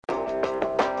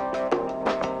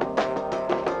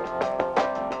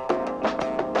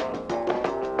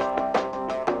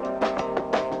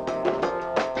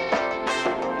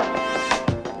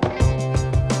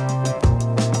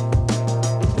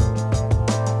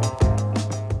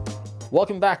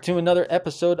Welcome back to another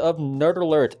episode of Nerd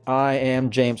Alert. I am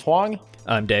James Huang.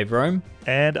 I'm Dave Rome.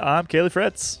 And I'm Kaylee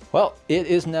Fritz. Well, it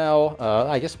is now,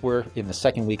 I guess we're in the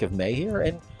second week of May here,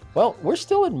 and, well, we're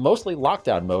still in mostly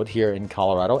lockdown mode here in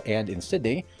Colorado and in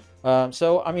Sydney.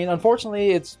 So, I mean,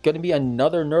 unfortunately, it's going to be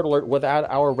another Nerd Alert without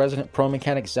our resident pro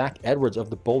mechanic, Zach Edwards of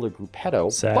the Boulder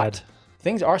Gruppetto. Sad. But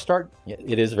things are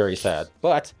it is very sad,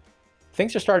 but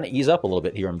things are starting to ease up a little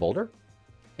bit here in Boulder.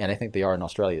 And I think they are in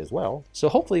Australia as well. So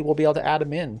hopefully we'll be able to add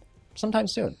him in sometime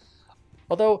soon.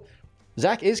 Although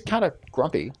Zach is kind of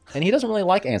grumpy, and he doesn't really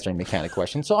like answering mechanic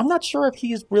questions, so I'm not sure if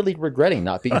he's really regretting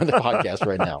not being on the podcast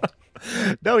right now.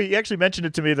 No, he actually mentioned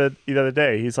it to me the other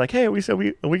day. He's like, hey, are we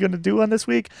going to do one this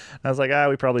week? And I was like,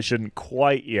 we probably shouldn't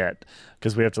quite yet,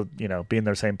 because we have to, be in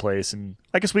their same place. And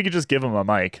I guess we could just give him a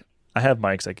mic. I have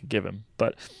mics I could give him.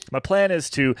 But my plan is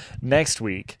to, next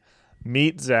week,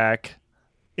 meet Zach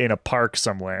in a park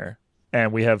somewhere,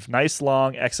 and we have nice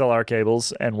long XLR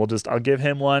cables, and I'll give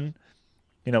him one,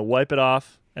 wipe it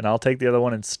off, and I'll take the other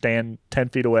one and stand 10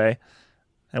 feet away,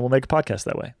 and we'll make a podcast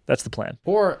that way. That's the plan.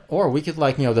 Or we could,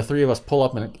 the three of us pull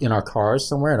up in our cars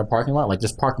somewhere in a parking lot,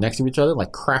 just park next to each other,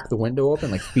 crack the window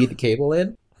open, feed the cable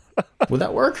in. Would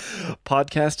that work?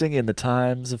 Podcasting in the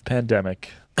times of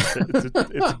pandemic.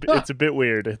 It's a bit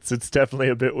weird. It's definitely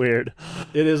a bit weird.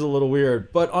 It is a little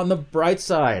weird, but on the bright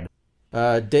side,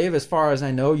 Dave, as far as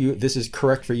I know, this is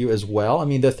correct for you as well. I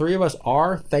mean, the three of us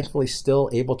are thankfully still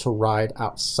able to ride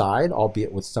outside,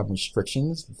 albeit with some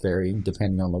restrictions, varying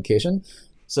depending on location.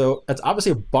 So it's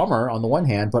obviously a bummer on the one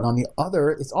hand, but on the other,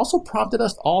 it's also prompted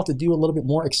us all to do a little bit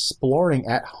more exploring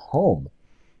at home.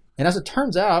 And as it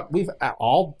turns out, we've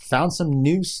all found some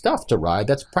new stuff to ride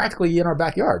that's practically in our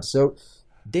backyard. So,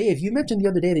 Dave, you mentioned the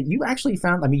other day that you actually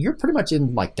found, you're pretty much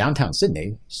in downtown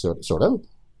Sydney, sort of.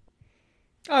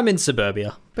 I'm in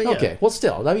suburbia, but yeah. Okay, well,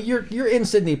 still, you're in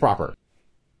Sydney proper,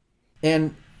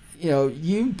 and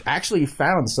you actually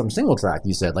found some single track.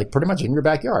 You said pretty much in your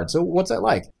backyard. So what's that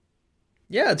like?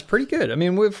 Yeah, it's pretty good. I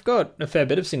mean, we've got a fair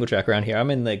bit of single track around here.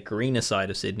 I'm in the greener side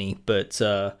of Sydney, but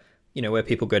where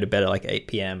people go to bed at 8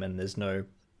 p.m. and there's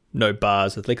no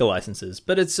bars with liquor licenses.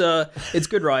 But it's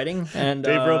good riding. And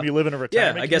Dave Rome, you live in a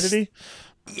retirement community?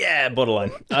 Yeah,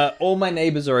 borderline. All my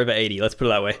neighbors are over 80, let's put it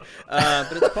that way.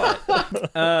 But it's quiet.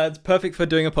 It's perfect for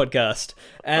doing a podcast.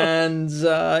 And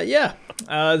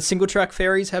single track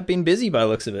ferries have been busy by the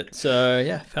looks of it. So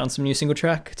yeah, found some new single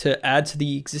track to add to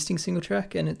the existing single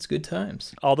track, and it's good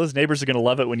times. All those neighbors are going to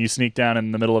love it when you sneak down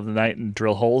in the middle of the night and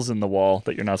drill holes in the wall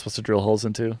that you're not supposed to drill holes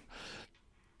into.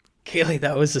 Kaylee,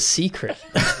 that was a secret.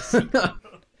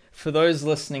 For those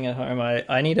listening at home,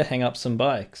 I need to hang up some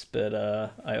bikes, but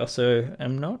I also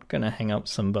am not going to hang up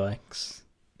some bikes.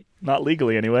 Not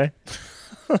legally, anyway.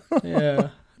 Yeah,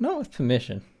 not with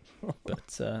permission.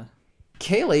 But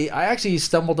Kaylee, I actually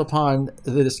stumbled upon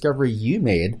the discovery you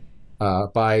made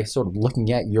by sort of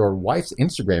looking at your wife's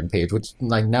Instagram page, which,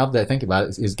 now that I think about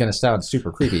it, is going to sound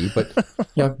super creepy. But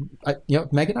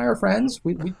Meg and I are friends.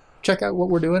 We check out what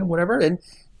we're doing, whatever.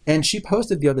 And she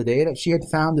posted the other day that she had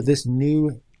found this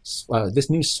new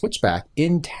switchback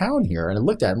in town here, and I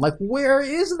looked at it, I'm where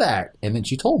is that? And then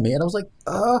she told me, and I was like,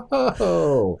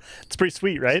 oh, it's pretty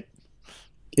sweet, right?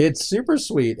 It's super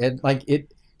sweet, and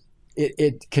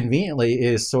it conveniently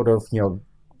is sort of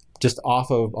just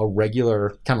off of a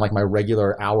regular kind of my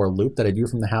regular hour loop that I do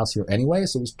from the house here anyway.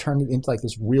 So it was turned into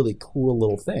this really cool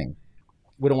little thing.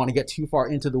 We don't want to get too far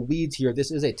into the weeds here.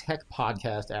 This is a tech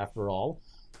podcast after all.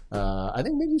 I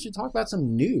think maybe we should talk about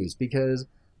some news, because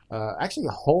actually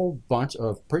a whole bunch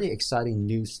of pretty exciting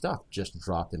new stuff just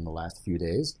dropped in the last few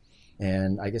days.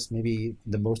 And I guess maybe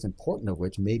the most important of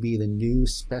which may be the new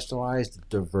Specialized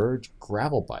Diverge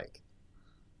gravel bike.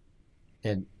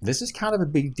 And this is kind of a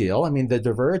big deal. I mean, the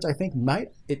Diverge, I think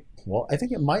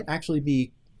it might actually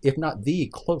be, if not the,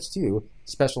 close to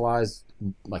Specialized,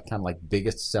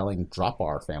 biggest selling drop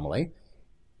bar family.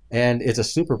 And it's a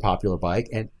super popular bike,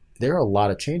 and there are a lot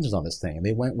of changes on this thing. And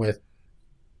they went with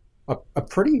a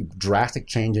pretty drastic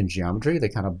change in geometry. They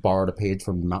kind of borrowed a page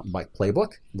from the Mountain Bike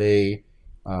Playbook. They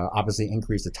obviously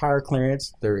increased the tire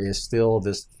clearance. There is still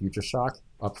this Future Shock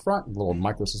up front, a little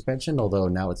micro suspension, although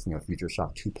now it's Future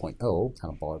Shock 2.0,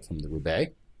 kind of borrowed from the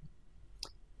Roubaix.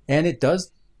 And it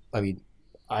does, I've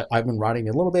been riding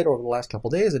it a little bit over the last couple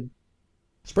of days, and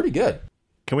it's pretty good.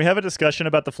 Can we have a discussion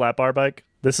about the flat bar bike?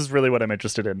 This is really what I'm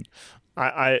interested in.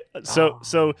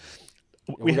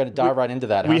 We're going to dive right into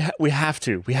that. Huh? We have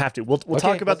to. We'll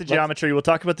talk about the geometry. We'll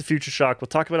talk about the Future Shock. We'll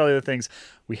talk about all the other things.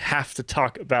 We have to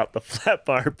talk about the flat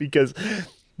bar, because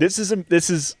this is an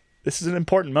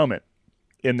important moment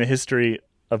in the history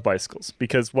of bicycles.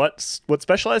 Because what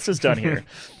Specialized has done here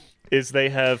is they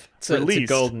have released.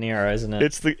 It's a golden era, isn't it?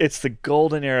 It's the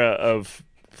golden era of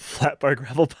flat bar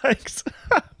gravel bikes.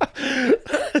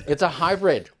 It's a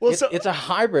hybrid. Well, it's a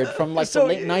hybrid from like the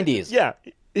late 90s. Yeah.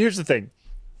 Here's the thing.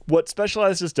 What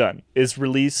Specialized has done is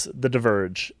release the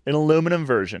Diverge, an aluminum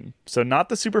version. So not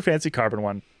the super fancy carbon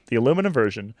one, the aluminum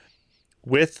version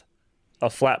with a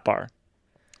flat bar.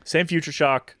 Same future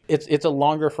shock. It's a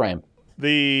longer frame.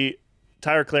 The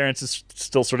tire clearance is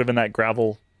still sort of in that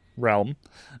gravel realm.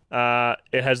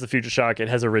 It has the future shock. It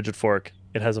has a rigid fork.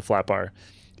 It has a flat bar.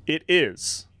 It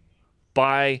is,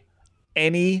 by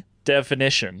any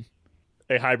definition,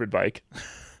 a hybrid bike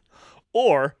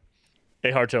or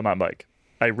a hardtail mountain bike,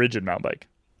 a rigid mountain bike,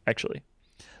 actually.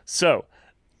 So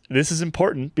this is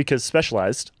important because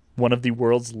Specialized, one of the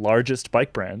world's largest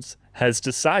bike brands, has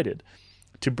decided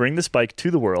to bring this bike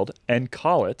to the world and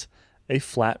call it a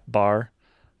flat bar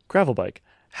gravel bike.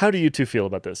 How do you two feel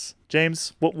about this,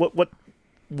 James?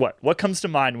 What comes to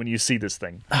mind when you see this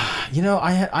thing? You know,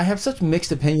 I have such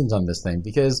mixed opinions on this thing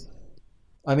because,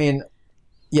 I mean,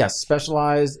 yes,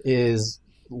 Specialized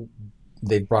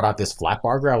they brought out this flat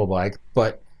bar gravel bike,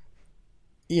 but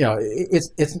you know,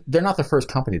 they're not the first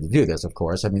company to do this, of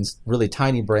course. I mean, really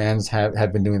tiny brands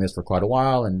have been doing this for quite a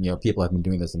while, and you know, people have been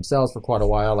doing this themselves for quite a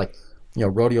while. Like, you know,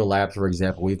 Rodeo Labs, for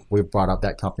example, we've brought up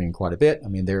that company in quite a bit. I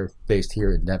mean, they're based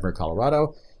here in Denver,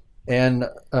 Colorado, and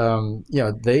you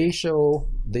know, they show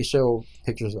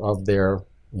pictures of their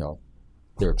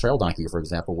trail donkey, for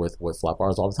example, with flat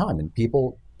bars all the time, and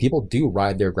people do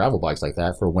ride their gravel bikes like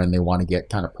that for when they want to get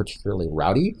kind of particularly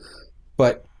rowdy.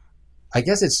 But I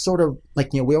guess it's sort of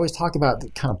like, you know, we always talk about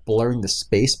kind of blurring the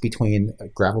space between a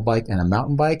gravel bike and a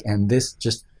mountain bike, and this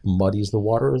just muddies the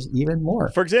waters even more.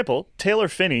 For example, Taylor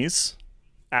Phinney's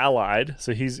Allied,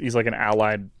 so he's like an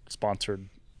Allied sponsored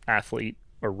athlete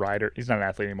or rider. He's not an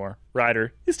athlete anymore.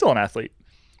 Rider. He's still an athlete.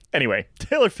 Anyway,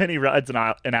 Taylor Phinney rides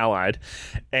an Allied,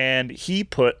 and he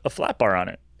put a flat bar on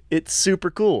it. It's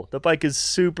super cool. The bike is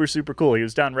super, super cool. He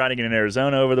was down riding it in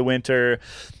Arizona over the winter.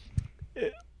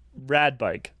 Rad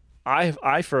bike.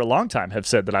 I for a long time have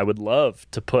said that I would love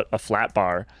to put a flat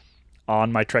bar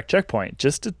on my Trek Checkpoint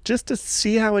just to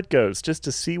see how it goes, just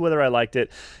to see whether I liked it.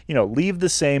 You know, leave the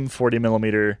same 40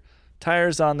 millimeter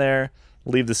tires on there,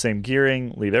 leave the same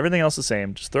gearing, leave everything else the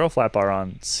same. Just throw a flat bar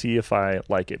on, see if I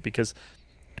like it. Because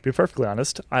to be perfectly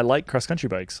honest, I like cross country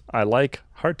bikes. I like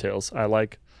hardtails. I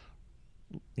like,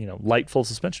 you know, light full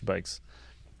suspension bikes.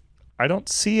 I don't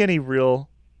see any real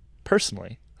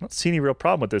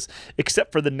problem with this,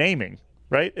 except for the naming,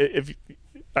 right?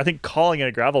 I think calling it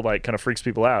a gravel bike kind of freaks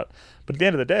people out, but at the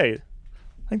end of the day,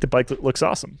 I think the bike looks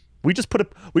awesome. We just put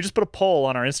a poll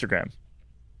on our Instagram,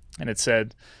 and it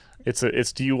said,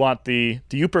 do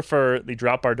you prefer the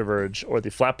drop bar Diverge or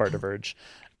the flat bar Diverge?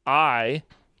 I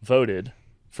voted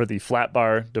for the flat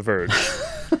bar Diverge,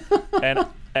 and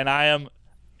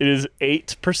it is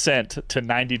 8% to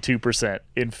 92%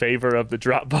 in favor of the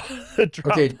drop bar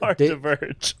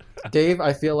Diverge. Dave,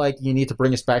 I feel like you need to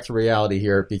bring us back to reality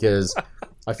here, because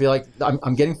I feel like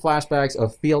I'm getting flashbacks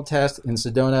of field test in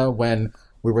Sedona when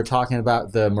we were talking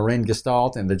about the Marin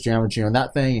Gestalt and the geometry on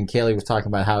that thing, and Kaylee was talking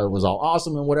about how it was all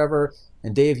awesome and whatever.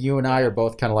 And Dave, you and I are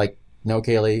both kind of like, no,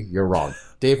 Kaylee, you're wrong.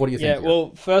 Dave, what do you think? Yeah,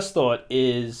 well, first thought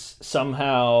is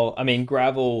somehow, I mean,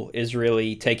 gravel is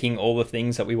really taking all the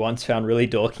things that we once found really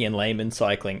dorky and lame in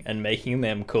cycling and making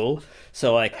them cool.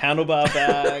 So, like, handlebar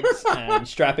bags and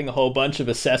strapping a whole bunch of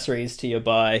accessories to your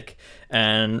bike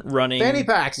and fanny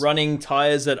packs, running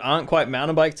tires that aren't quite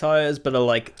mountain bike tires but are,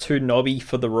 like, too knobby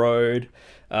for the road.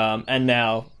 And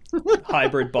now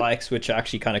hybrid bikes, which are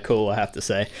actually kind of cool, I have to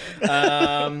say.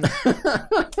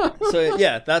 So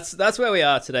yeah, that's where we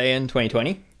are today in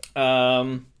 2020.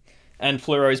 And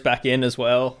fluoro's back in as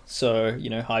well, so you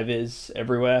know, high vis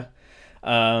everywhere.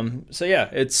 So yeah,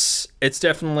 it's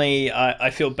definitely, I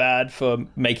feel bad for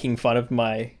making fun of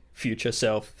my future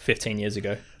self 15 years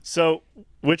ago. So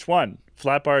which one,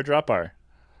 flat bar or drop bar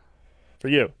for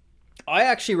you? I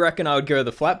actually reckon I would go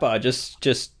the flat bar,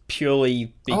 just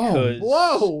purely because...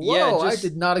 Oh, whoa, I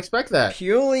did not expect that.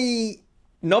 Purely,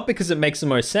 not because it makes the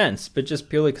most sense, but just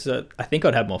purely because I think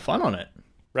I'd have more fun on it.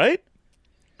 Right?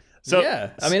 So yeah,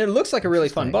 I mean, it looks like a really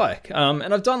fun bike.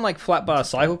 And I've done like flat bar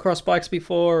cyclocross bikes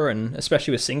before, and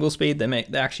especially with single speed, they're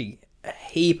actually a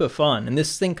heap of fun. And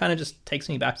this thing kind of just takes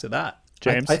me back to that.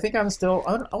 James? I think I'm still...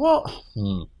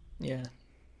 Yeah.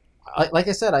 Like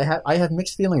I said, I have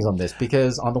mixed feelings on this,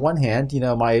 because on the one hand, you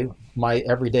know, my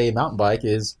everyday mountain bike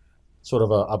is sort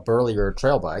of a burlier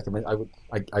trail bike. I mean,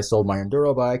 I sold my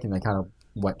enduro bike and I kind of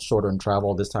went shorter in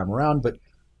travel this time around, but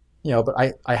you know,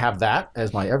 I have that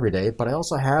as my everyday, but I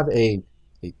also have a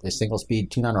a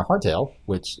single-speed 2.9er hardtail,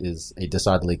 which is a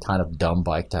decidedly kind of dumb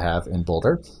bike to have in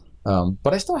Boulder.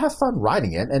 But I still have fun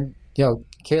riding it. And,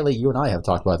 Kaylee, you and I have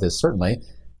talked about this, certainly,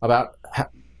 about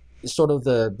sort of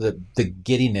the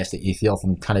giddiness that you feel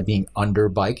from kind of being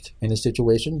underbiked in a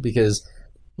situation. Because,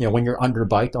 when you're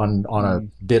underbiked on a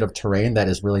bit of terrain that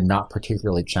is really not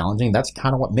particularly challenging, that's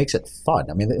kind of what makes it fun.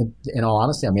 I mean, in all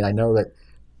honesty, I know that,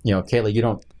 Kaylee, you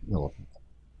don't,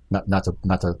 not to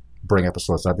bring up a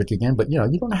sore subject again, but,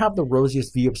 you don't have the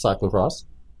rosiest view of cyclocross.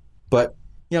 But,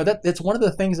 it's one of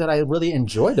the things that I really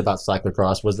enjoyed about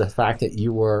cyclocross was the fact that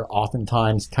you were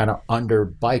oftentimes kind of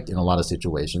underbiked in a lot of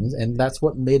situations, and that's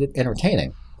what made it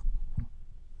entertaining.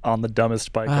 On the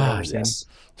dumbest bike I've ever seen. Yes.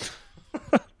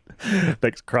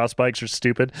 Like, cross bikes are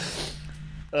stupid.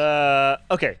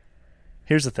 Okay,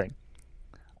 here's the thing.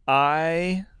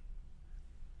 Part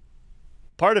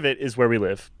of it is where we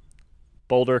live.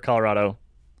 Boulder, Colorado,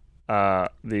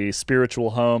 the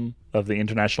spiritual home of the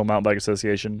International Mountain Bike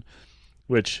Association,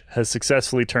 which has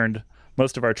successfully turned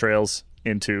most of our trails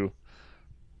into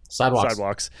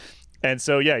sidewalks. And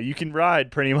so, yeah, you can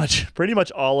ride pretty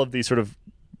much all of these sort of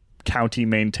county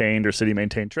maintained or city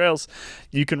maintained trails.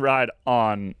 You can ride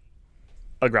on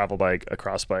a gravel bike, a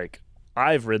cross bike.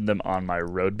 I've ridden them on my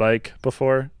road bike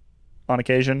before on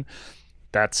occasion.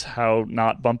 That's how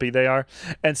not bumpy they are.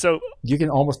 And so you can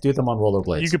almost do them on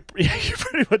rollerblades. You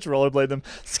pretty much rollerblade them,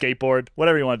 skateboard,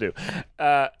 whatever you want to do.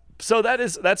 So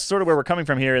that's sort of where we're coming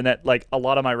from here, in that, like, a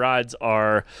lot of my rides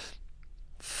are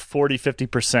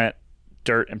 40-50%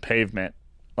 dirt and pavement,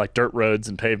 like dirt roads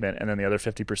and pavement, and then the other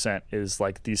 50% is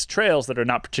like these trails that are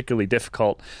not particularly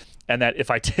difficult. And that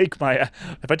if I take my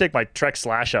Trek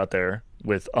Slash out there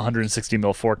with 160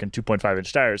 mil fork and 2.5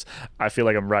 inch tires, I feel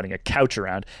like I'm riding a couch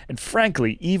around. And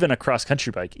frankly, even a cross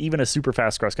country bike, even a super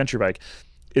fast cross country bike,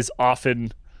 is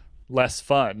often less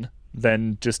fun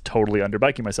than just totally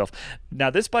underbiking myself. Now,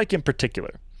 this bike in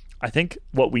particular, I think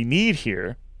what we need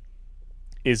here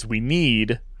is we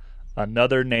need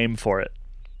another name for it.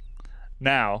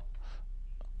 Now,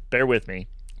 bear with me,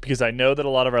 because I know that a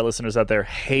lot of our listeners out there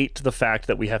hate the fact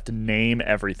that we have to name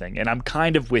everything. And I'm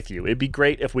kind of with you. It'd be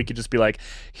great if we could just be like,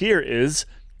 here is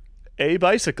a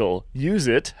bicycle. Use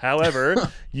it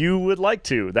however you would like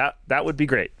to. That would be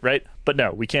great, right? But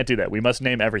no, we can't do that. We must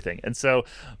name everything. And so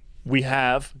we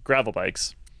have gravel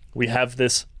bikes. We have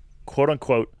this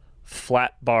quote-unquote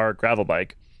flat bar gravel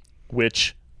bike,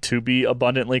 which, to be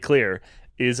abundantly clear,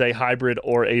 is a hybrid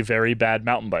or a very bad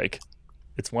mountain bike.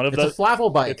 It's one of those. It's a Flavel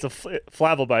bike. It's a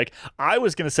Flavel bike. I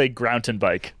was going to say Grounton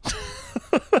bike.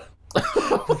 All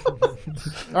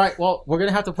right, well, we're going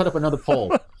to have to put up another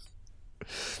poll.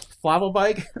 Flavel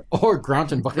bike or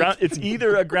Grounton bike? It's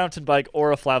either a Grounton bike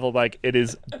or a Flavel bike. It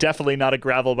is definitely not a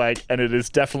gravel bike, and it is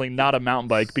definitely not a mountain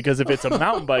bike, because if it's a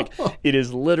mountain bike, it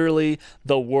is literally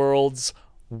the world's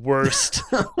worst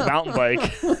mountain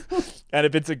bike. And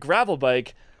if it's a gravel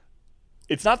bike,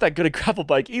 it's not that good a gravel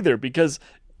bike either, because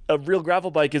a real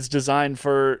gravel bike is designed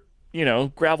for,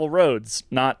 gravel roads,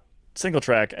 not single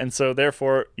track. And so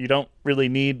therefore you don't really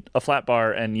need a flat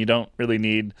bar, and you don't really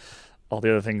need all the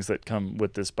other things that come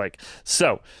with this bike.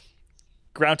 So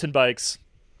Grounton bikes,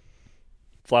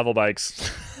 Flavel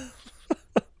bikes,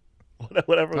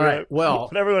 whatever. All right,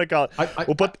 whatever we want to call it.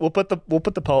 We'll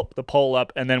put the poll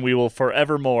up, and then we will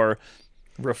forevermore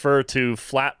refer to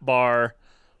flat bar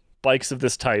bikes of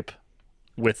this type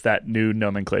with that new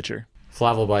nomenclature.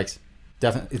 Flavel bikes.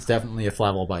 It's definitely a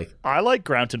Flavel bike. I like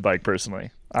Grounton bike personally.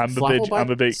 I'm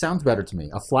a big. Sounds better to me.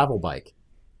 A Flavel bike.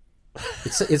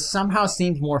 It somehow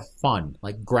seems more fun.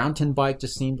 Like Grounton bike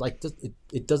just seems like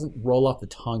it doesn't roll off the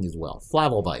tongue as well.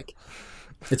 Flavel bike.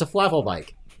 It's a Flavel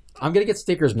bike. I'm gonna get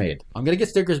stickers made. I'm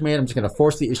just gonna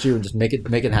force the issue and just make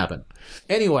it happen.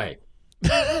 Anyway.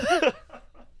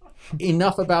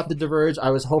 Enough about the Diverge.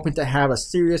 I was hoping to have a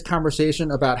serious conversation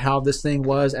about how this thing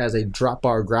was as a drop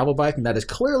bar gravel bike, and that is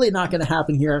clearly not going to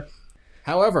happen here.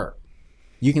 However,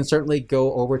 you can certainly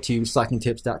go over to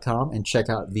cyclingtips.com and check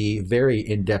out the very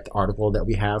in-depth article that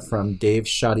we have from Dave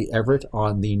Shoddy Everett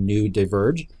on the new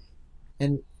Diverge.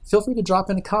 And feel free to drop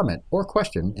in a comment or a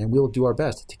question, and we'll do our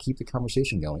best to keep the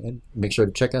conversation going. And make sure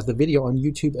to check out the video on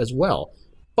YouTube as well.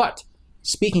 But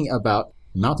speaking about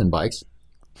mountain bikes,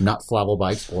 not Flavel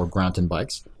bikes or Grounton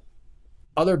bikes,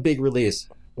 other big release,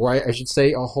 or I should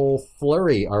say a whole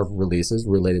flurry of releases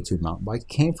related to mountain bike,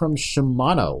 came from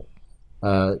Shimano.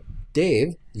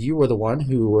 Dave, you were the one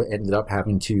who ended up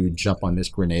having to jump on this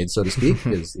grenade, so to speak,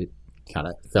 because it kind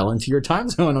of fell into your time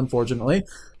zone, unfortunately.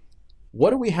 What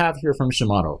do we have here from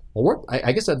Shimano? Well,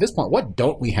 I guess at this point, what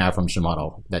don't we have from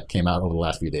Shimano that came out over the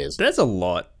last few days? There's a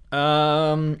lot.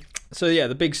 So yeah,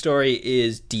 the big story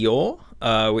is Dior,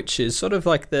 which is sort of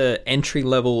like the entry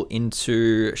level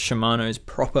into Shimano's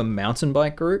proper mountain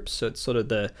bike group. So it's sort of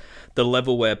the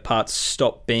level where parts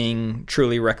stop being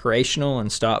truly recreational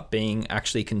and start being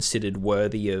actually considered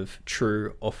worthy of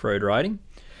true off-road riding.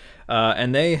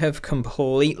 And they have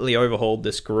completely overhauled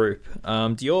this group.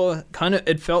 Dior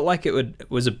it felt like it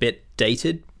was a bit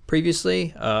dated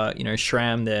previously.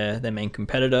 SRAM, their main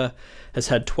competitor, has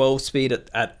had 12 speed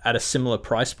at a similar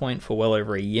price point for well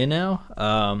over a year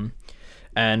now.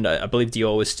 And I believe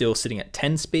Dior was still sitting at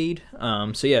 10 speed.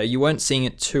 So yeah, you weren't seeing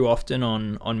it too often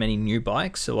on many new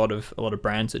bikes. A lot of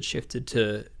brands had shifted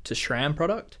to SRAM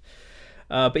product.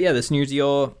 But yeah, this new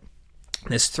Dior,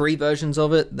 there's 3 versions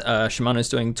of it. Shimano's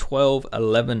doing 12,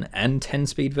 11, and 10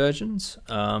 speed versions.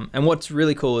 And what's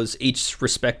really cool is each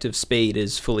respective speed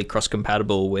is fully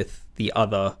cross-compatible with the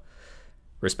other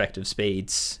respective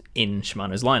speeds in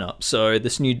Shimano's lineup. So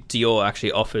this new Dior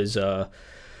actually offers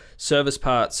service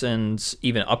parts and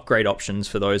even upgrade options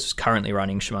for those currently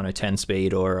running Shimano 10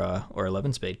 speed or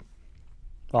 11 speed.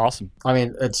 Awesome. I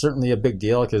mean, it's certainly a big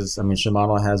deal because, I mean,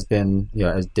 Shimano has been,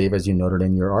 as Dave, as you noted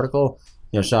in your article,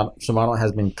 Shimano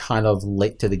has been kind of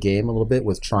late to the game a little bit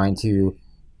with trying to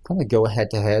kind of go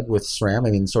head-to-head with SRAM.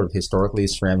 I mean, sort of historically,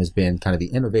 SRAM has been kind of the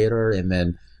innovator, and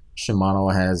then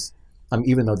Shimano has,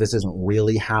 even though this isn't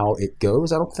really how it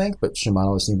goes, I don't think, but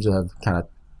Shimano seems to have kind of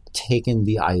taken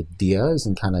the ideas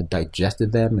and kind of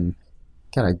digested them and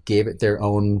kind of gave it their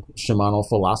own Shimano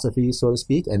philosophy, so to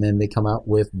speak, and then they come out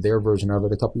with their version of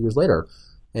it a couple years later.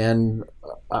 And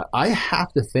I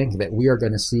have to think that we are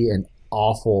going to see an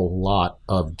awful lot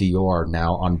of Dior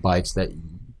now on bikes that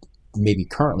maybe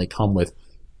currently come with,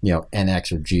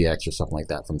 NX or GX or something like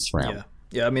that from SRAM.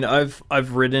 Yeah. I mean,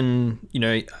 I've ridden,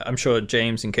 I'm sure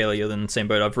James and Kayla, you're in the same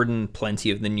boat. I've ridden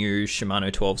plenty of the new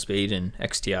Shimano 12 speed and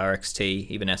XTR, XT,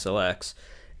 even SLX,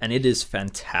 and it is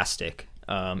fantastic.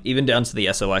 Even down to the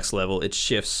SLX level, it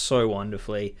shifts so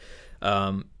wonderfully.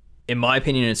 In my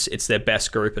opinion, it's their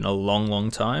best group in a long,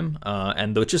 long time.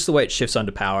 And just the way it shifts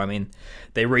under power. I memean,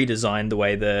 they redesigned the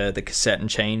way the cassette and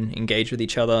chain engage with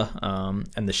each other,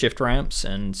 and the shift ramps,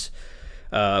 and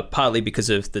partly because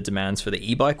of the demands for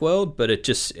the e-bike world. But it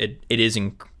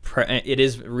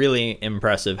is really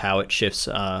impressive how it shifts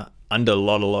under a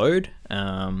lot of load,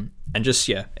 and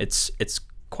it's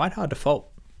quite hard to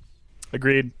fault.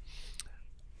 Agreed.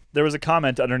 There was a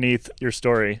comment underneath your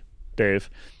story, Dave,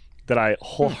 that I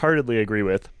wholeheartedly agree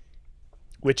with,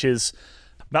 which is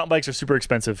mountain bikes are super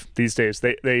expensive these days.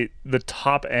 The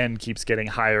top end keeps getting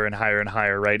higher and higher and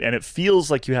higher, right? And it feels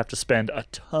like you have to spend a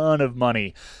ton of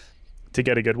money to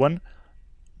get a good one.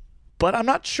 But I'm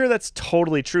not sure that's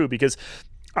totally true, because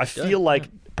I feel like,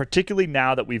 particularly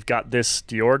now that we've got this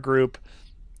Dior group,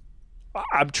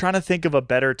 I'm trying to think of a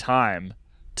better time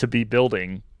to be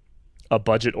building a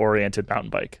budget-oriented mountain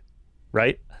bike,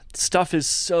 right? Stuff is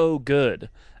so good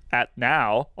at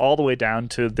now all the way down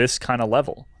to this kind of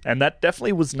level. And that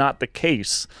definitely was not the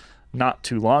case not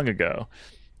too long ago.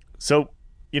 So,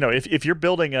 if you're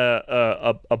building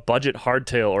a budget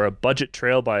hardtail or a budget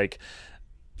trail bike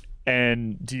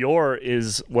and Dior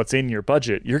is what's in your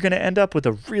budget, you're going to end up with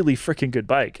a really freaking good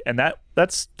bike. And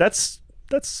that's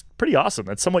pretty awesome.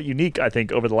 That's somewhat unique, I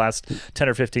think, over the last 10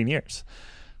 or 15 years.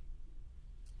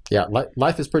 Yeah,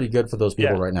 life is pretty good for those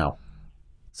people right now.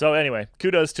 So anyway,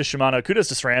 kudos to Shimano, kudos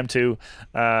to SRAM too,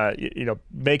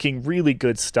 making really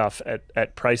good stuff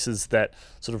at prices that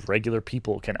sort of regular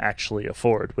people can actually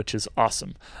afford, which is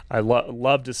awesome. I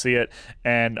love to see it,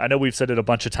 and I know we've said it a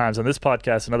bunch of times on this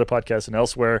podcast and other podcasts and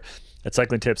elsewhere at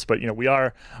Cycling Tips, but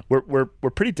we're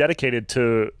pretty dedicated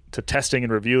to testing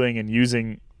and reviewing and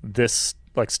using this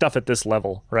like stuff at this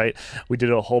level, right? We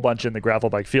did a whole bunch in the gravel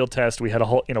bike field test. We had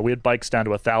we had bikes down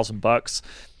to $1,000.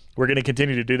 We're going to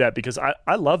continue to do that because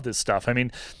I love this stuff. I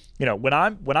mean, when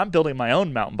I'm building my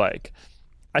own mountain bike,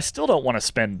 I still don't want to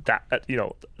spend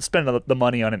the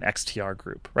money on an XTR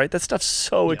group, right? That stuff's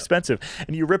so expensive,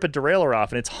 and you rip a derailleur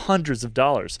off and it's hundreds of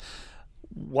dollars.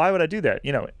 Why would I do that?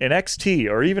 An XT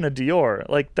or even a Dior,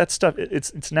 like that stuff,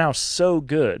 it's now so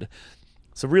good.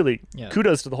 So really,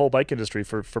 kudos to the whole bike industry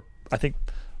for I think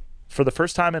for the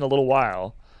first time in a little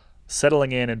while,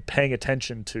 settling in and paying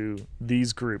attention to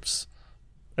these groups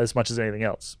as much as anything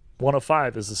else.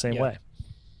 105 is the same way.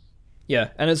 Yeah,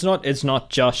 and it's not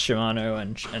just Shimano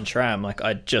and SRAM. Like,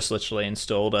 I just literally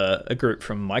installed a group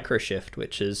from Microshift,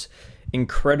 which is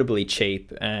incredibly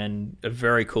cheap and a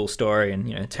very cool story, and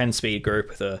 10-speed group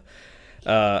with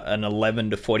an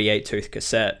 11 to 48 tooth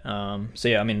cassette. So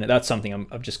yeah, I mean, that's something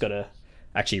I've just got to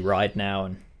actually ride now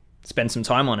and spend some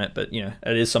time on it. But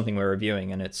it is something we're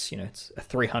reviewing, and it's a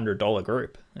 $300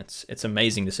 group. It's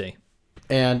amazing to see.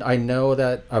 And I know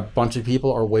that a bunch of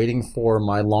people are waiting for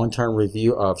my long-term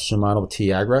review of Shimano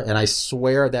Tiagra, and I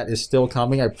swear that is still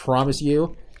coming. I promise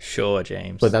you. Sure,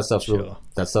 James. But that stuff's really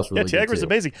Yeah, good Tiagra's too.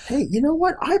 amazing. Hey, you know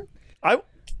what?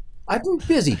 I've been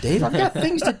busy, Dave. I've got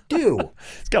things to do.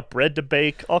 It's got bread to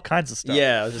bake, all kinds of stuff.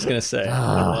 Yeah, I was just gonna say a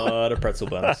lot of pretzel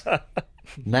buns.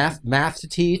 Math to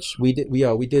teach. We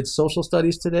did social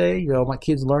studies today. You know, my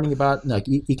kids learning about like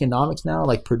economics now,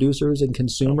 like producers and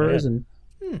consumers, and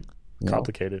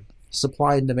Complicated.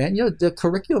 Supply and demand. You know, the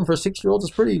curriculum for 6-year-olds is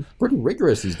pretty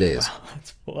rigorous these days.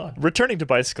 That's full on. Returning to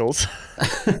bicycles.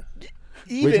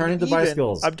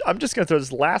 Bicycles. I'm just going to throw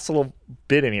this last little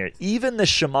bit in here. Even the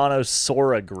Shimano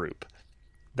Sora group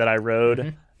that I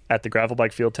rode at the gravel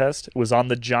bike field test was on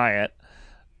the Giant.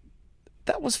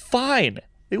 That was fine.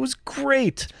 It was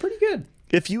great. Pretty good.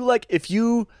 If you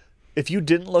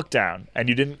didn't look down and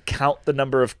you didn't count the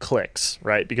number of clicks,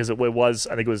 right? Because it was,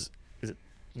 I think it was, is it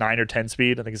 9 or 10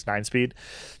 speed? I think it's 9 speed.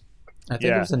 I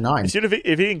think it was a 9. So if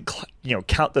you didn't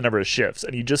count the number of shifts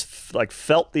and you just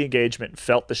felt the engagement,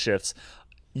 felt the shifts,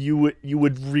 you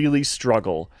would really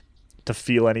struggle to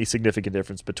feel any significant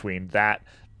difference between that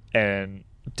and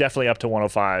definitely up to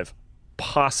 105,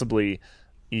 possibly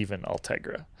even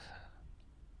Ultegra.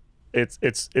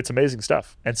 It's amazing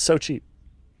stuff and so cheap.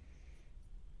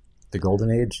 The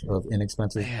golden age of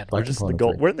inexpensive bike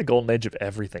componentry. We're in the golden age of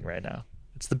everything right now.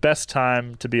 It's the best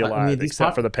time to be alive,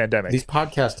 except for the pandemic. These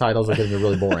podcast titles are getting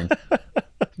really boring.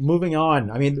 Moving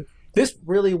on. I mean, this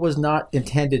really was not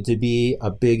intended to be a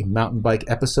big mountain bike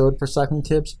episode for Cycling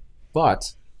Tips,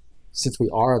 but since we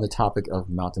are on the topic of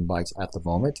mountain bikes at the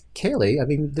moment, Kaylee, I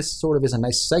mean, this sort of is a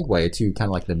nice segue to kind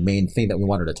of like the main thing that we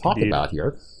wanted to talk about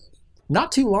here.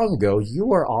 Not too long ago, you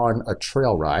were on a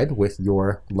trail ride with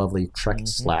your lovely Trek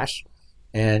Slash,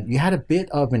 and you had a bit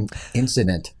of an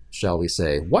incident, shall we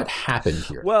say. What happened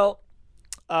here? Well,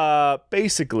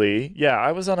 basically, yeah,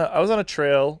 I was on a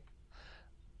trail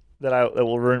that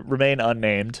will remain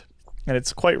unnamed, and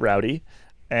it's quite rowdy.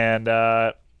 And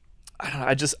I don't know,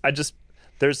 I just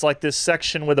there's like this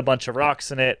section with a bunch of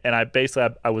rocks in it, and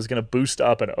I was gonna boost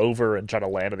up and over and try to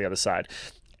land on the other side,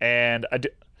 and I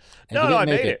did. I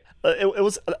made it. It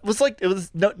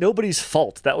was nobody's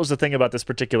fault. That was the thing about this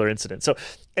particular incident. So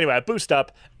anyway, I boost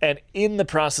up, and in the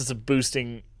process of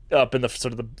boosting up in the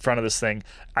sort of the front of this thing,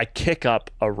 I kick up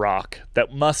a rock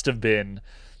that must have been,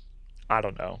 I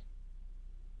don't know,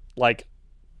 like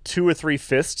 2 or 3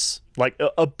 fists, like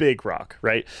a big rock,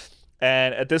 right?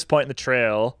 And at this point in the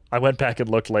trail, I went back and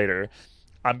looked later.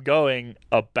 I'm going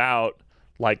about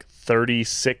like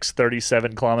 36,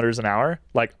 37 kilometers an hour,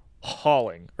 like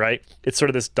hauling, right? It's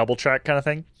sort of this double track kind of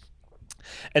thing.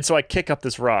 And so I kick up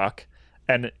this rock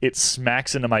and it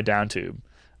smacks into my down tube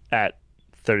at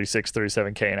 36,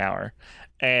 37K an hour.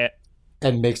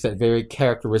 And makes that very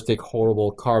characteristic,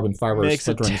 horrible carbon fiber makes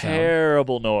a splintering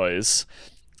terrible noise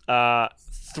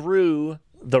through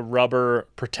the rubber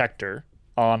protector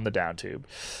on the down tube.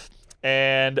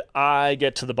 And I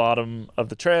get to the bottom of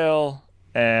the trail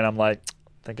and I'm like,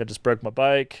 I think I just broke my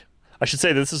bike. I should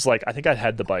say this is like, I think I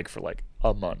had the bike for like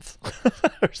a month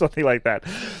or something like that.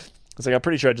 I was like, I'm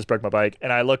pretty sure I just broke my bike.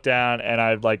 And I look down and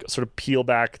I like sort of peel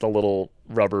back the little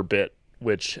rubber bit,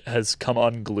 which has come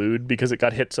unglued because it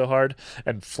got hit so hard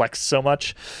and flexed so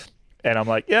much. And I'm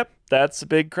like, yep, that's a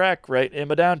big crack right in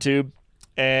my down tube.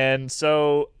 And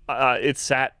so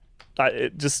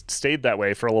it just stayed that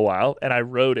way for a little while. And I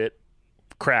rode it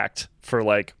cracked for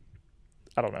like,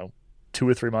 I don't know, 2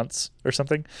 or 3 months or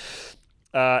something.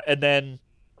 And then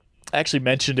I actually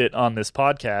mentioned it on this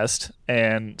podcast,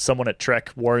 and someone at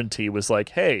Trek Warranty was like,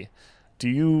 hey, do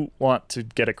you want to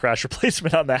get a crash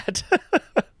replacement on that?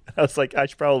 I was like, I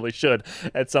probably should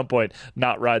at some point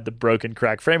not ride the broken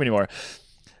crack frame anymore.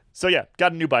 So yeah,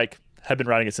 got a new bike, have been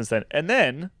riding it since then. And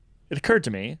then it occurred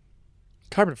to me,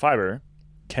 carbon fiber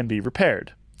can be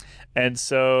repaired. And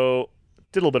so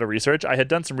did a little bit of research. I had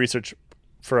done some research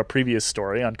for a previous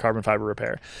story on carbon fiber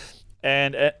repair.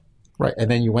 And right,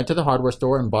 and then you went to the hardware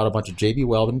store and bought a bunch of JB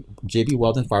Weldon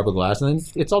fiberglass, and then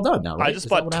it's all done now, right? I just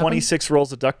bought 26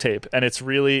 rolls of duct tape, and it's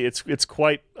really it's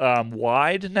quite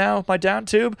wide now, my down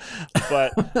tube,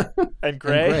 but and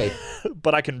gray,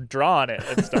 but I can draw on it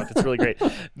and stuff. It's really great.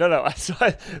 No.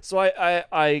 So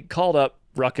I called up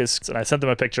Ruckus and I sent them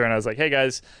a picture, and I was like, hey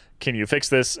guys, can you fix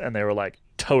this? And they were like,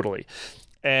 totally.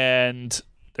 And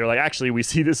they're like, actually, we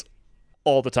see this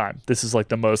all the time. This is like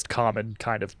the most common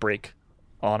kind of break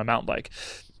on a mountain bike.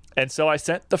 And so I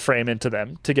sent the frame into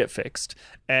them to get fixed.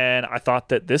 And I thought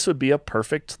that this would be a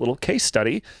perfect little case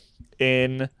study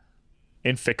in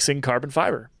in fixing carbon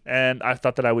fiber. And I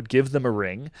thought that I would give them a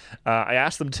ring. I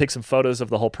asked them to take some photos of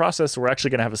the whole process. So we're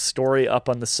actually going to have a story up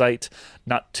on the site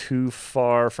not too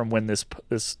far from when this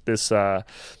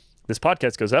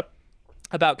podcast goes up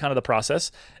about kind of the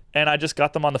process. And I just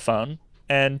got them on the phone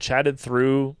and chatted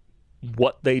through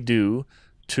what they do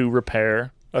to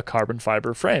repair a carbon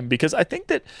fiber frame, because I think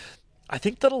that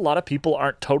a lot of people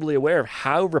aren't totally aware of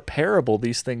how repairable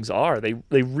these things are. They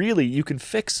really, you can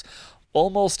fix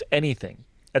almost anything.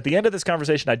 At the end of this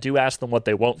conversation, I do ask them what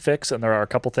they won't fix, and there are a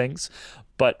couple things,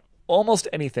 but almost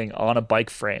anything on a bike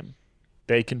frame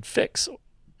they can fix.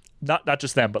 Not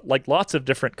just them, but like lots of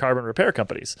different carbon repair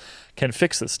companies can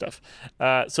fix this stuff.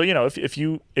 So if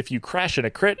you crash in a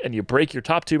crit and you break your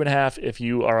top tube in half, if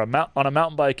you are on a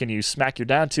mountain bike and you smack your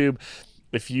down tube,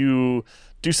 if you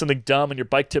do something dumb and your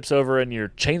bike tips over and your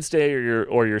chainstay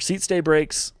or your seat stay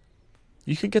breaks,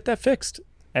 you can get that fixed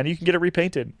and you can get it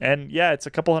repainted. And yeah, it's a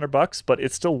couple $100, but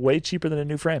it's still way cheaper than a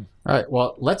new frame. All right,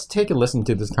 well, let's take a listen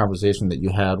to this conversation that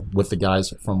you had with the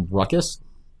guys from Ruckus,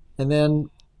 and then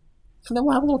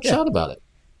we'll have a little chat about it.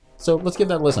 So let's give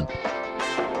that a listen.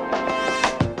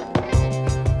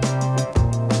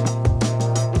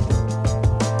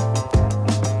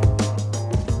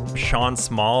 Sean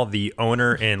Small, the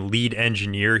owner and lead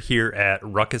engineer here at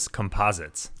Ruckus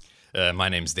Composites. My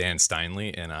name's Dan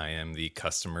Steinley, and I am the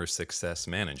customer success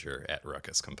manager at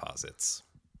Ruckus Composites.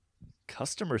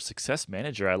 Customer success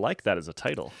manager. I like that as a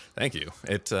title. Thank you.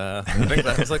 I think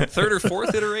that was like the third or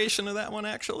fourth iteration of that one,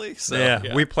 actually. So,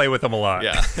 yeah, we play with them a lot.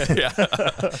 Yeah.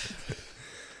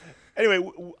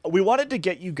 Anyway, we wanted to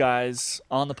get you guys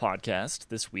on the podcast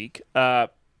this week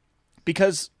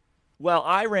because, well,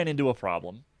 I ran into a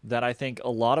problem that I think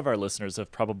a lot of our listeners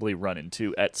have probably run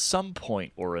into at some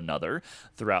point or another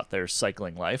throughout their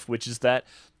cycling life, which is that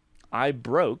I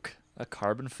broke a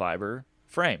carbon fiber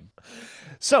frame.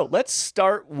 So let's just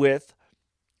start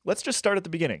at the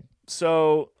beginning.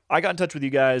 So I got in touch with you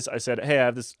guys. I said, hey, I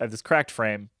have this cracked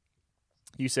frame.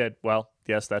 You said, well,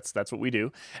 yes, that's what we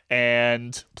do.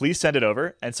 And please send it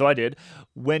over. And so I did.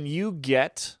 When you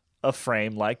get a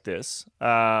frame like this,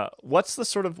 what's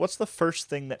the first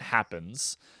thing that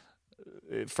happens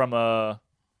from a,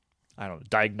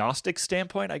 diagnostic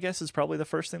standpoint, I guess, is probably the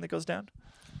first thing that goes down?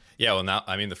 Yeah, well, now,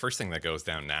 the first thing that goes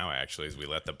down now, actually, is we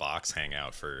let the box hang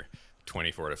out for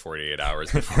 24 to 48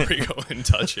 hours before we go and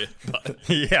touch it. But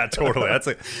yeah, totally.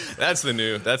 That's the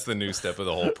new step of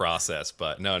the whole process.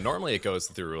 But no, normally it goes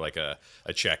through like a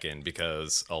check-in,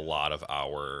 because a lot of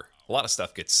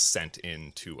stuff gets sent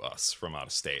in to us from out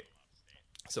of state.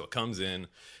 So it comes in,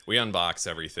 we unbox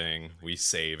everything, we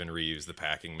save and reuse the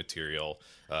packing material,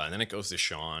 and then it goes to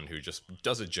Sean, who just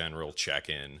does a general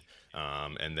check-in,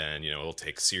 and then we'll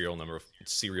take serial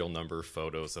number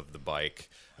photos of the bike.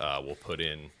 We'll put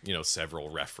in several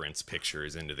reference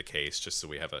pictures into the case just so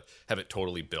we have it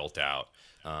totally built out.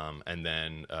 And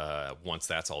then once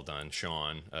that's all done,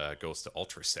 Sean goes to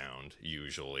ultrasound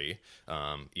usually.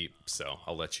 So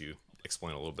I'll let you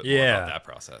explain a little bit more about that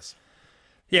process.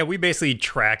 Yeah, we basically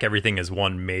track everything as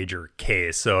one major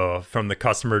case. So from the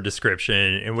customer description,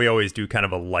 and we always do kind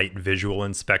of a light visual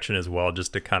inspection as well,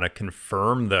 just to kind of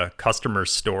confirm the customer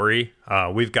story.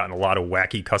 We've gotten a lot of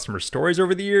wacky customer stories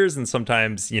over the years, and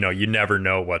sometimes, you never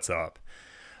know what's up.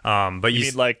 But you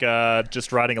mean like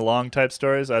just riding along type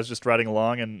stories? I was just riding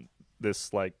along and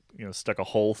this stuck a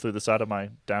hole through the side of my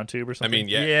down tube or something.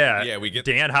 Yeah. We get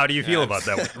Dan. How do you feel about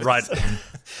that? Right.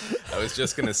 I was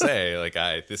just gonna say,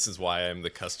 this is why I'm the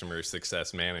customer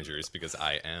success manager, is because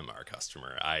I am our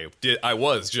customer. I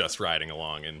was just riding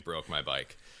along and broke my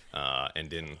bike,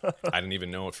 and I didn't even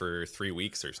know it for 3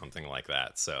 weeks or something like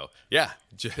that. So yeah,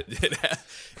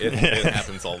 it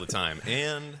happens all the time,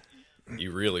 and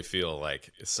you really feel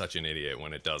like such an idiot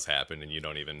when it does happen and you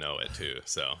don't even know it too.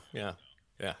 So yeah,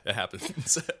 it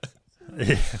happens.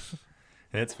 Yeah,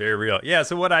 it's very real. Yeah,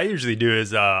 so what I usually do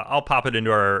is I'll pop it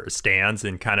into our stands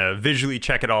and kind of visually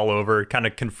check it all over, kind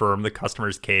of confirm the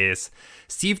customer's case,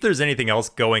 see if there's anything else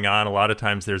going on. A lot of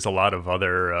times there's a lot of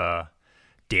other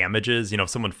damages. If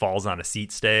someone falls on a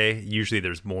seat stay, usually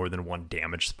there's more than one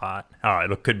damage spot.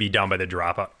 It could be down by the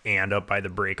dropout and up by the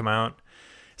brake mount.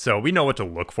 So we know what to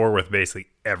look for with basically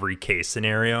every case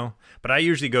scenario. But I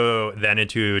usually go then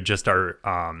into just our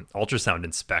ultrasound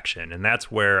inspection. And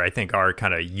that's where I think our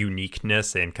kind of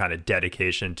uniqueness and kind of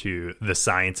dedication to the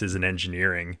sciences and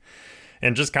engineering,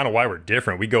 and just kind of why we're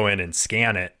different. We go in and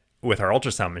scan it with our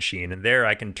ultrasound machine. And there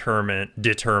I can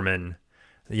determine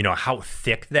how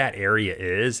thick that area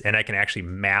is, and I can actually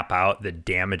map out the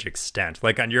damage extent.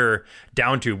 Like on your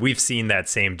down tube, we've seen that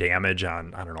same damage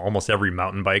on, almost every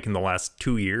mountain bike in the last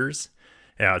 2 years.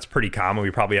 Yeah, it's pretty common.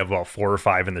 We probably have about 4 or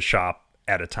 5 in the shop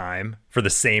at a time for the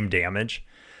same damage.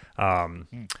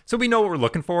 So we know what we're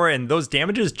looking for, and those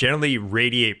damages generally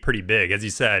radiate pretty big. As you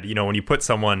said, you know, when you put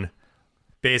someone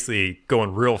basically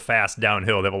going real fast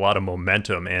downhill, they have a lot of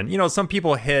momentum. And, you know, some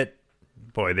people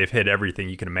they've hit everything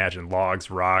you can imagine: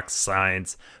 logs, rocks,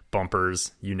 signs,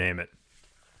 bumpers, you name it.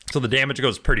 So the damage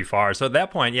goes pretty far. So at that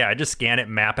point, yeah, I just scan it,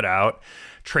 map it out,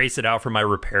 trace it out for my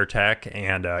repair tech,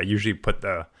 and usually put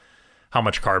how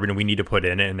much carbon we need to put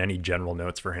in it and any general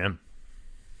notes for him.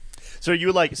 So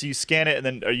you scan it, and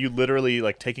then are you literally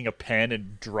like taking a pen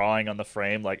and drawing on the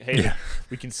frame, like, hey, Yeah.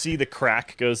 we can see the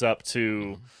crack goes up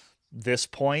to this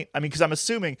point? I mean, because I'm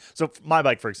assuming, so my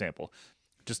bike, for example,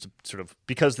 just to sort of,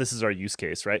 because this is our use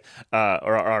case, right?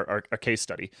 Or our case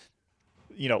study,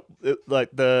 you know,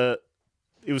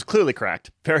 it was clearly cracked,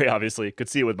 very obviously, could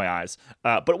see it with my eyes,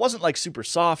 but it wasn't like super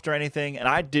soft or anything, and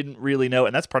I didn't really know,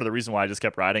 and that's part of the reason why I just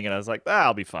kept riding it. I was like,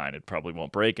 I'll be fine, it probably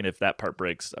won't break, and if that part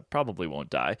breaks, I probably won't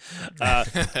die.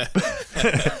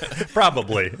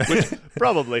 Probably.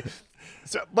 Probably.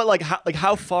 So, but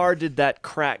how far did that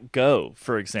crack go,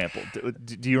 for example?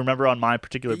 Do you remember on my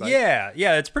particular bike? Yeah,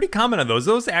 it's pretty common on those.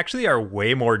 Those actually are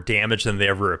way more damaged than they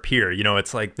ever appear. You know,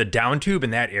 it's like the down tube in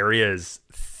that area is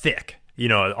thick, you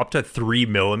know, up to 3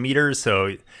 millimeters.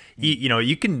 So, you know,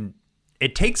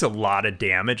 it takes a lot of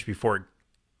damage before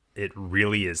it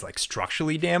really is like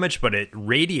structurally damaged, but it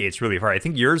radiates really far. I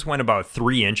think yours went about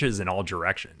 3 inches in all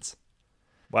directions.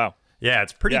 Wow. Yeah,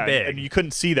 it's pretty big. And you couldn't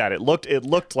see that. It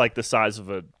looked like the size of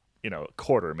a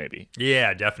quarter, maybe.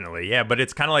 Yeah, definitely. Yeah, but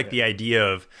it's kind of like the idea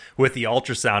of, with the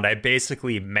ultrasound, I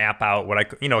basically map out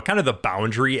kind of the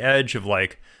boundary edge of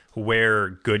like where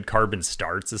good carbon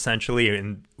starts, essentially.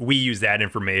 And we use that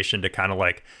information to kind of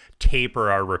like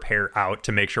taper our repair out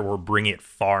to make sure we're bringing it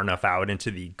far enough out into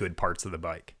the good parts of the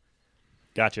bike.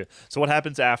 Gotcha. So what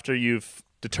happens after you've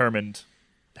determined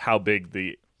how big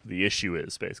the issue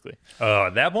is, basically?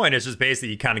 At that point, it's just basically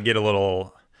you kind of get a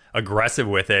little aggressive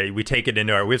with it. We take it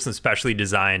into we have some specially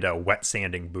designed wet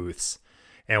sanding booths,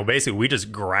 and basically we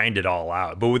just grind it all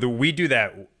out. But we do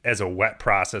that as a wet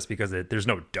process because there's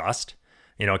no dust.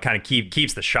 You know, it kind of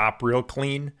keeps the shop real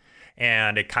clean.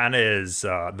 And it kind of is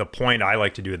the point I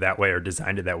like to do it that way, or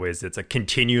designed it that way, is it's a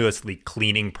continuously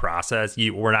cleaning process.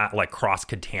 We're not like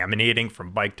cross-contaminating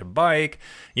from bike to bike,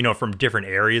 you know, from different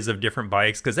areas of different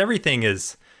bikes, because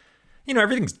everything's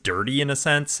dirty in a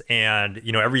sense. And,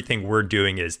 you know, everything we're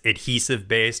doing is adhesive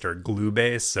based or glue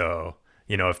based. So,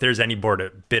 you know, if there's any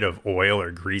bit of oil or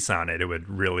grease on it, it would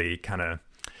really kind of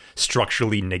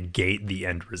structurally negate the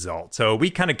end result. So we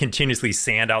kind of continuously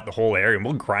sand out the whole area, and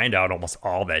we'll grind out almost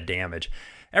all that damage.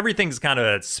 Everything's kind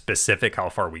of specific how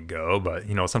far we go, but,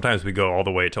 you know, sometimes we go all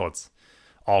the way till it's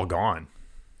all gone.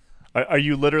 Are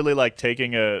you literally like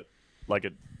taking a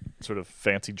sort of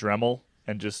fancy Dremel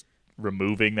and just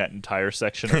removing that entire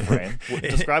section of frame?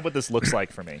 Describe what this looks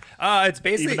like for me. It's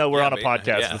basically, even though we're on a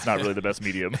podcast, it's not really the best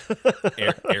medium.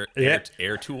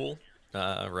 Air tool,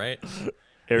 right?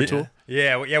 Air tool?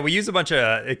 Yeah, we use a bunch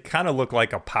of, it kind of looked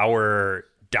like a power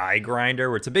die grinder,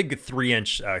 where it's a big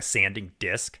 3-inch sanding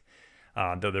disc,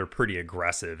 though they're pretty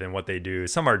aggressive in what they do.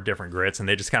 Some are different grits, and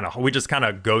we just kind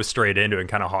of go straight into it and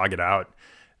kind of hog it out.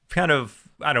 Kind of,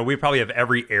 I don't know, we probably have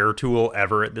every air tool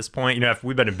ever at this point. You know,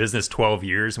 we've been in business 12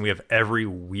 years, and we have every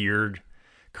weird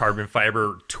carbon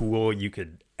fiber tool you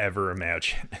could ever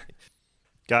imagine.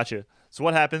 Gotcha. So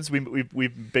what happens?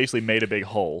 We've basically made a big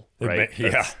hole, right?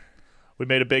 We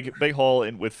made a big hole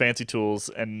with fancy tools,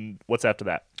 and what's after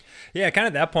that? Yeah, kind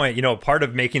of at that point, you know, part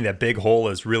of making that big hole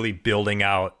is really building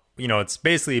out, you know, it's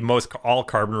basically all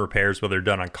carbon repairs, whether they're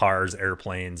done on cars,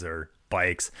 airplanes, or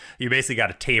bikes, you basically got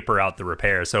to taper out the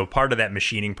repair. So part of that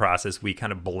machining process, we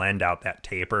kind of blend out that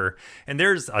taper. And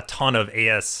there's a ton of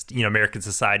American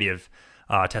Society of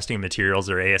Testing of Materials,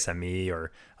 or ASME,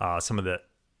 or some of the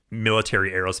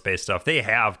military aerospace stuff. They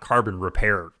have carbon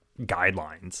repair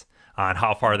guidelines on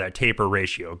how far that taper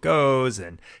ratio goes,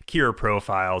 and cure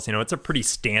profiles. You know, it's a pretty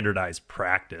standardized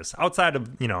practice. Outside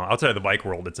of the bike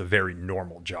world, it's a very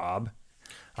normal job.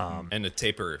 And a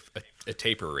taper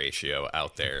ratio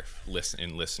out there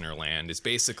in listener land is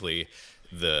basically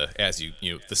the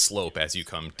slope as you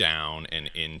come down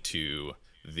and into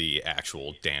the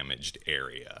actual damaged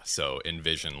area. So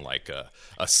envision like a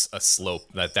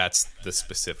slope that's the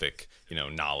specific, you know,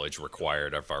 knowledge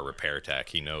required of our repair tech.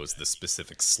 He knows the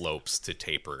specific slopes to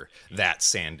taper that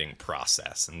sanding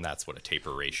process, and that's what a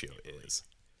taper ratio is.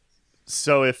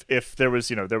 So if there was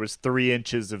 3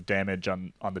 inches of damage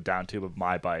on the down tube of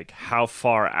my bike, how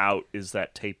far out is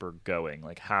that taper going?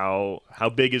 Like how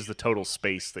big is the total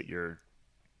space that you're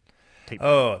tapering?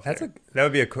 Oh, that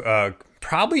would be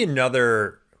probably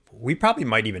another we probably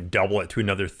might even double it to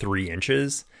another 3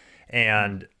 inches.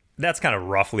 And that's kind of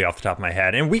roughly off the top of my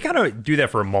head. And we kind of do that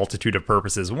for a multitude of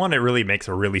purposes. One, it really makes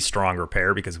a really strong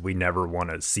repair because we never want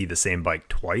to see the same bike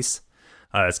twice.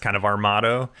 It's kind of our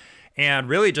motto. And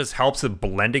really just helps with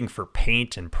blending for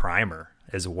paint and primer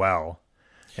as well.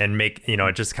 And make,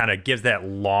 it just kind of gives that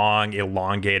long,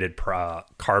 elongated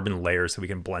carbon layer so we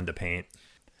can blend the paint.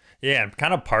 Yeah, and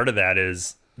kind of part of that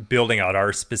is building out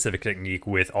our specific technique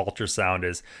with ultrasound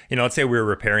is, let's say we were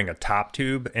repairing a top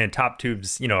tube, and top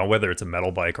tubes, whether it's a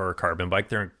metal bike or a carbon bike,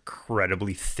 they're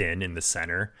incredibly thin in the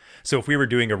center. So if we were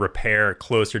doing a repair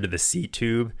closer to the seat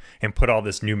tube and put all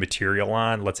this new material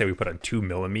on, let's say we put on 2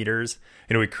 millimeters,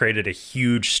 we created a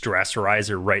huge stress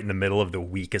riser right in the middle of the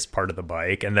weakest part of the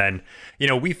bike. And then,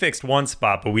 we fixed one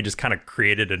spot, but we just kind of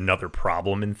created another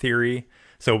problem in theory.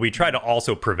 So we try to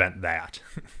also prevent that.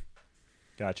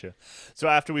 Gotcha. So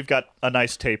after we've got a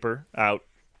nice taper out,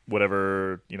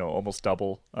 whatever, almost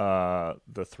double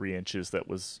the 3 inches that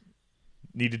was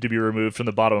needed to be removed from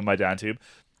the bottom of my down tube,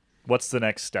 what's the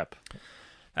next step?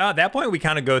 At that point, we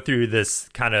kind of go through this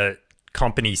kind of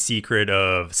company secret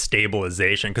of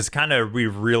stabilization because we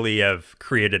really have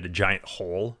created a giant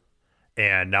hole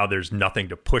and now there's nothing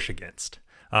to push against.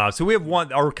 So we have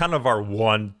our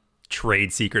one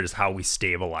trade secret is how we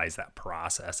stabilize that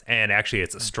process. And actually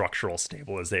it's a structural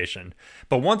stabilization.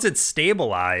 But once it's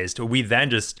stabilized, we then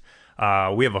just,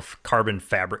 we have a carbon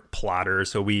fabric plotter.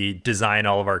 So we design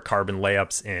all of our carbon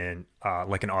layups in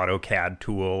like an AutoCAD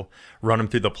tool, run them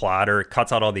through the plotter. It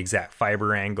cuts out all the exact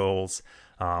fiber angles,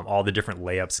 all the different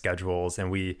layup schedules.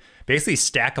 And we basically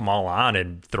stack them all on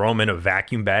and throw them in a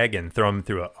vacuum bag and throw them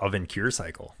through an oven cure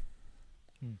cycle.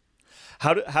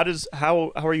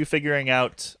 How are you figuring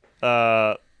out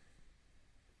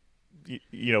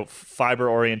fiber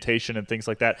orientation and things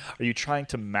like that? Are you trying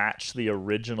to match the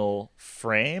original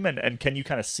frame, and can you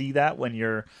kind of see that when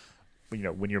you're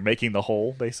making the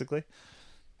hole, basically?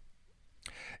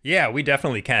 Yeah, we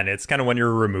definitely can. It's kind of when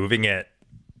you're removing it,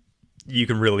 you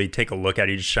can really take a look at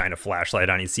it. You just shine a flashlight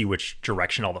on it, you see which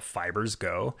direction all the fibers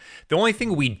go. The only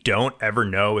thing we don't ever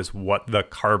know is what the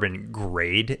carbon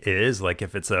grade is, like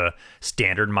if it's a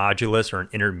standard modulus or an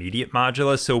intermediate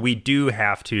modulus. So we do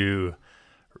have to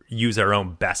use our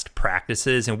own best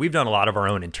practices, and we've done a lot of our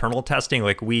own internal testing.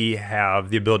 Like we have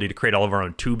the ability to create all of our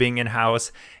own tubing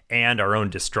in-house and our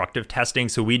own destructive testing.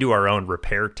 So we do our own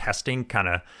repair testing kind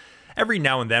of. Every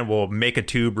now and then we'll make a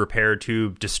tube, repair a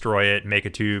tube, destroy it, make a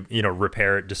tube,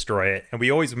 repair it, destroy it. And we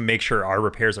always make sure our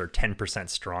repairs are 10%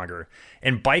 stronger.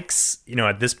 And bikes,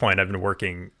 at this point, I've been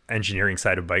working engineering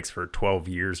side of bikes for 12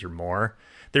 years or more.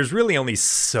 There's really only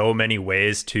so many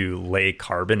ways to lay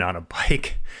carbon on a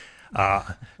bike.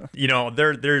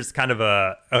 There's kind of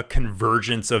a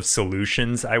convergence of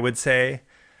solutions, I would say,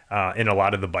 in a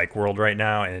lot of the bike world right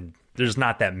now. And there's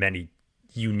not that many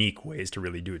unique ways to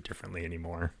really do it differently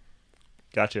anymore.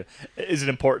 Gotcha. Is it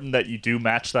important that you do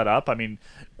match that up? I mean,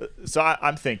 so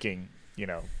I'm thinking,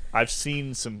 I've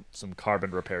seen some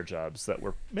carbon repair jobs that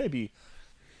were maybe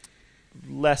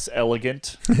less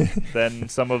elegant than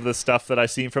some of the stuff that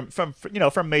I've seen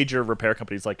from major repair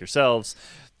companies like yourselves.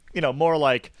 More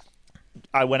like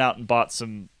I went out and bought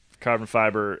some carbon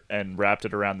fiber and wrapped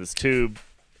it around this tube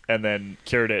and then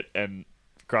cured it and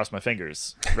crossed my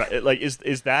fingers. Right? Like,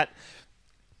 is that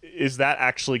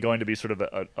actually going to be sort of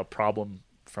a problem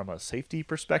from a safety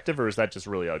perspective, or is that just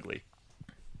really ugly?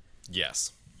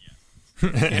 Yes.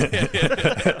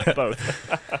 Both.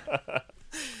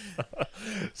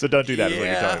 So don't do that, is what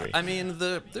you're telling me. I mean,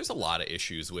 there's a lot of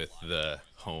issues with the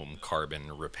home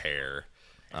carbon repair.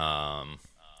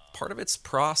 Part of it's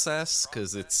process,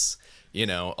 because it's,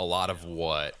 a lot of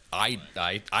what I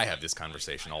have this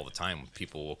conversation all the time.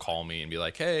 People will call me and be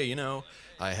like, hey,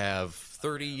 I have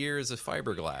 30 years of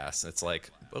fiberglass. It's like,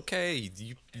 okay,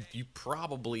 you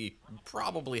probably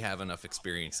have enough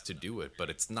experience to do it, but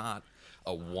it's not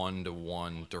a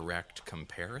one-to-one direct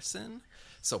comparison.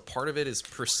 So part of it is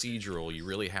procedural. You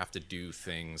really have to do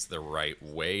things the right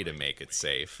way to make it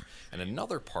safe. And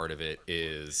another part of it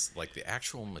is like the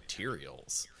actual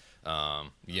materials.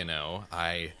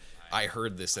 I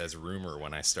heard this as rumor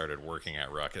when I started working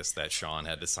at Ruckus that Sean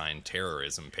had to sign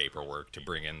terrorism paperwork to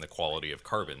bring in the quality of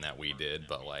carbon that we did,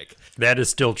 but like that is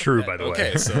still true, by the way.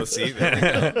 Okay, so see, there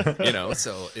we go.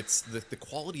 So it's the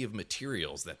quality of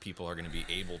materials that people are going to be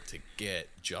able to get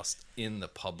just in the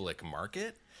public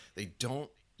market. They don't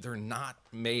they're not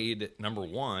made, number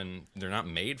one, they're not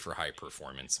made for high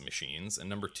performance machines, and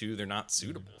number two, they're not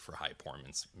suitable for high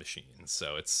performance machines.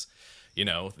 So it's, you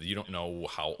don't know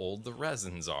how old the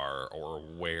resins are, or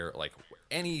where, like,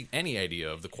 any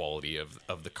idea of the quality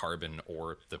of the carbon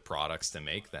or the products to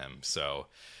make them. So,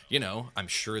 I'm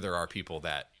sure there are people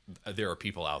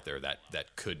out there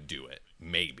that could do it,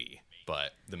 maybe,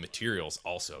 but the materials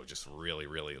also just really,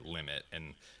 really limit.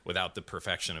 And without the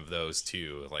perfection of those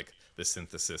two, like the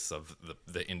synthesis of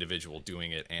the individual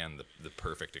doing it and the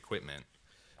perfect equipment,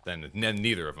 then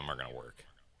neither of them are going to work.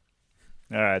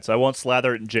 All right, so I won't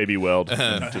slather it in JB Weld.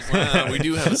 We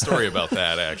do have a story about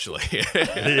that, actually.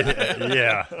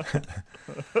 Yeah.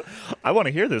 I want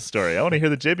to hear this story. I want to hear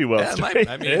the JB Weld story.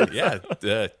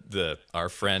 Our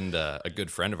friend, a good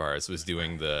friend of ours, was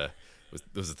doing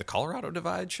was it the Colorado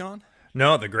Divide, Sean?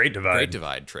 No, the Great Divide. Great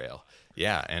Divide Trail.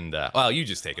 Yeah, and you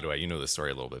just take it away. You know the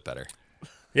story a little bit better.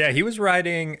 Yeah, he was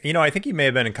riding, I think he may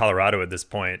have been in Colorado at this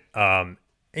point.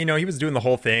 He was doing the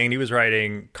whole thing. He was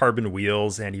riding carbon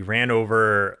wheels, and he ran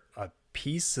over a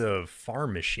piece of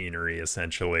farm machinery,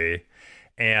 essentially.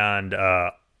 And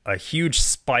a huge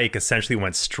spike essentially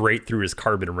went straight through his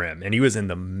carbon rim. And he was in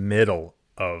the middle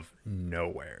of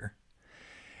nowhere.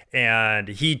 And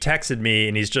he texted me,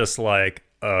 and he's just like,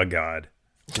 oh, God,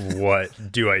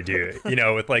 what do I do?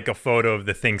 With like a photo of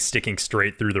the thing sticking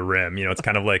straight through the rim. It's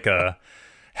kind of like a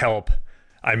help.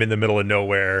 I'm in the middle of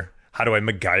nowhere. How do I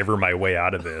MacGyver my way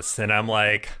out of this? And I'm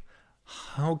like,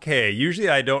 okay, usually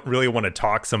I don't really want to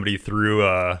talk somebody through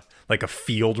a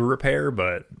field repair,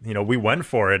 but we went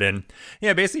for it. And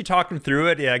yeah, basically talking through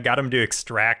it. Yeah, got him to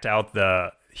extract out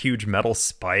the huge metal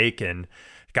spike and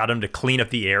got him to clean up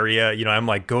the area. I'm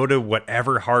like, go to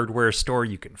whatever hardware store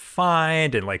you can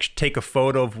find and like take a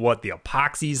photo of what the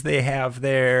epoxies they have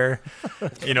there.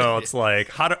 It's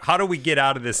like, how do we get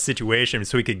out of this situation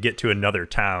so we could get to another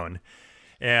town?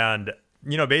 And,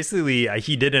 basically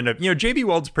he did end up, JB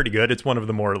Weld's pretty good. It's one of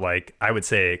the more, like, I would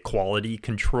say, quality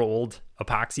controlled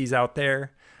epoxies out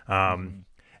there. I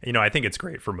think it's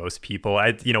great for most people.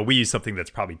 We use something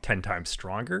that's probably 10 times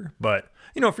stronger, but,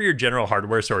 for your general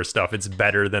hardware store stuff, it's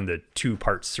better than the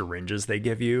 2-part syringes they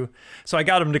give you. So I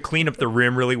got him to clean up the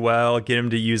rim really well, get him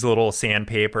to use a little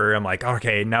sandpaper. I'm like,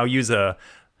 okay, now use an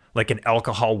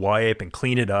alcohol wipe and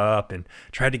clean it up, and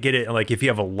try to get it, like, if you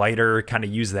have a lighter, kind of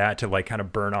use that to like kind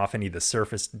of burn off any of the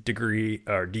surface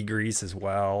degrease as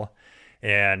well.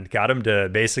 And got him to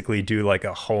basically do like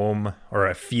a home or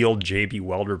a field JB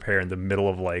Weld repair in the middle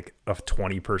of like a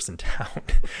 20-person town.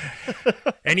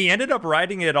 And he ended up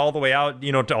riding it all the way out,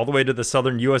 all the way to the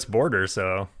southern US border.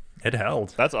 So it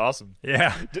held. That's awesome.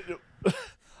 Yeah.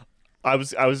 I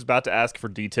was about to ask for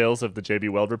details of the JB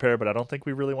Weld repair, but I don't think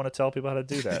we really want to tell people how to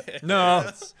do that.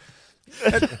 No.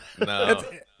 No.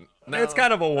 It's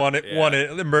kind of a one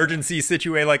emergency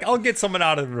situation. Like, I'll get someone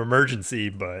out of an emergency,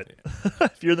 but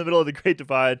if you're in the middle of the Great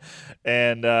Divide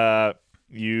and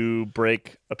you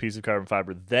break a piece of carbon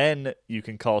fiber, then you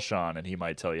can call Sean and he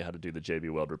might tell you how to do the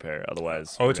JB Weld repair.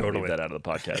 Otherwise, we're gonna leave that out of the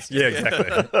podcast. Yeah,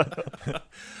 exactly.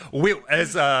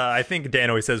 As I think Dan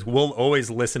always says, we'll always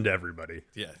listen to everybody.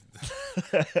 Yeah.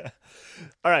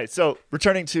 All right. So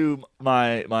returning to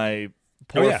my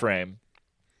pour frame.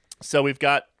 So we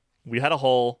had a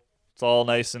hole. It's all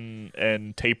nice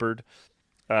and tapered.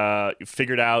 You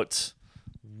figured out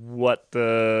what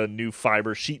the new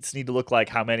fiber sheets need to look like,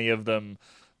 how many of them,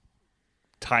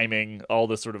 timing, all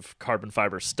this sort of carbon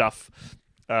fiber stuff.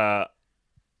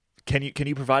 Can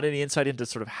you provide any insight into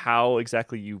sort of how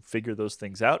exactly you figure those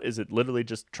things out? Is it literally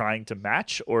just trying to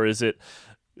match, or do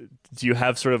you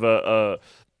have sort of a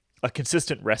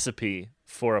consistent recipe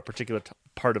for a particular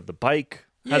part of the bike?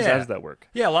 How does that work?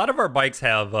 Yeah, a lot of our bikes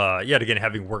have, yet again,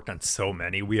 having worked on so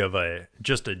many, we have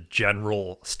just a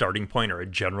general starting point or a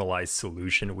generalized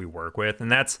solution we work with.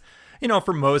 And that's,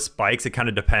 for most bikes, it kind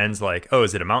of depends like, oh,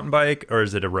 is it a mountain bike or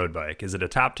is it a road bike? Is it a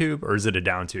top tube or is it a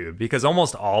down tube? Because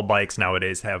almost all bikes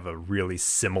nowadays have a really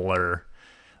similar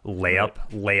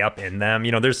layup in them.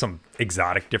 There's some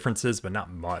exotic differences, but not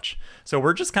much. So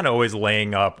we're just kind of always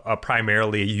laying up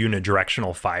primarily a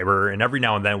unidirectional fiber, and every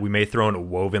now and then we may throw in a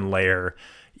woven layer,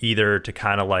 either to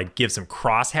kind of like give some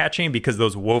cross hatching, because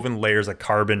those woven layers of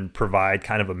carbon provide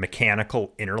kind of a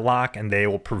mechanical interlock and they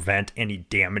will prevent any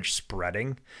damage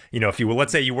spreading. If you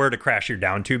let's say you were to crash your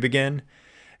down tube again,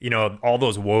 all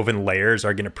those woven layers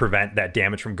are going to prevent that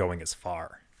damage from going as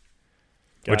far.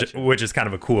 Gotcha. Which is kind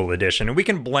of a cool addition. And we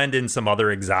can blend in some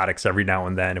other exotics every now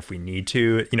and then if we need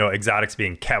to. Exotics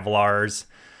being Kevlars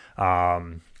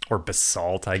or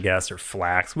basalt, I guess, or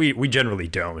flax. We generally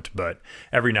don't, but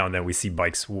every now and then we see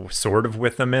bikes sort of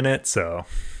with them in it. So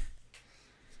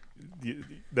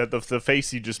that the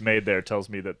face you just made there tells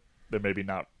me that they're maybe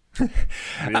not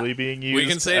really being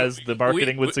used as the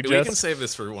marketing would suggest. We can save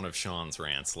this for one of Sean's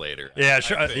rants later. Yeah,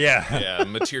 sure. Yeah,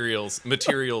 materials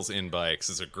in bikes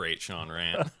is a great Sean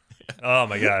rant. Oh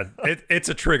my god, it's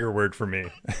a trigger word for me.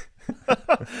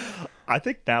 I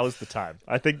think now is the time.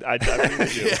 I really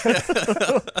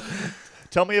do.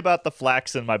 Tell me about the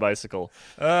flax in my bicycle.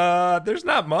 There's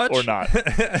not much. Or not.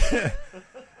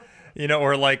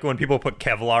 Or like when people put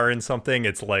Kevlar in something,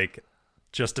 it's like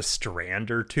just a strand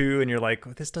or two, and you're like,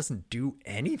 well, this doesn't do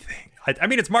anything. I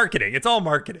mean, it's marketing. It's all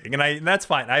marketing, and that's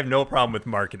fine. I have no problem with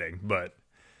marketing, but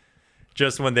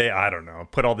just when they, I don't know,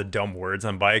 put all the dumb words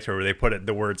on bikes, or where they put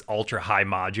the words ultra high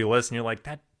modulus, and you're like,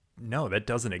 that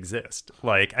doesn't exist.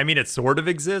 Like, I mean, it sort of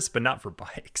exists, but not for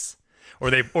bikes. Or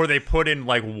they put in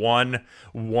like 1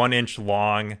 inch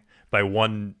long by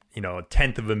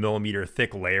 1/10 of a millimeter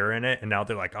thick layer in it, and now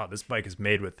they're like, oh, this bike is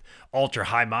made with ultra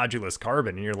high modulus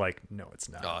carbon, and you're like, no, it's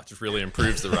not. Oh, it just really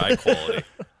improves the ride quality.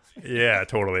 Yeah,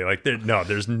 totally. Like,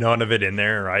 there's none of it in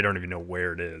there. I don't even know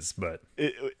where it is. But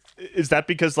is that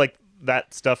because like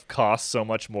that stuff costs so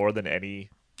much more than any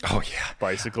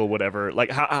bicycle would ever?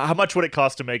 Like, how much would it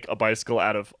cost to make a bicycle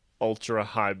out of ultra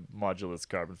high modulus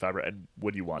carbon fiber, and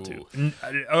would you want to?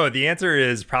 Oh, the answer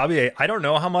is probably, I don't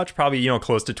know how much, probably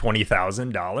close to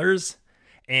 $20,000,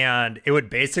 and it would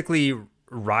basically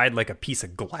ride like a piece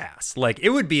of glass. Like, it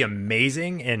would be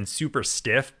amazing and super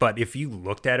stiff, but if you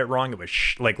looked at it wrong, it would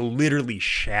like literally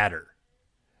shatter.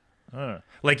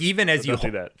 Like, even as you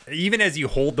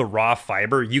hold the raw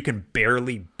fiber, you can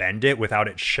barely bend it without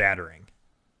it shattering.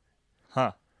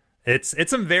 Huh. It's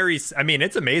some very, I mean,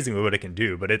 it's amazing what it can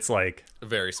do, but it's like a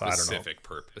very specific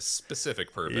purpose,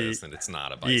 and it's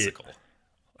not a bicycle.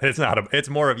 Yeah. It's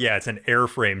more of, it's an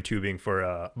airframe tubing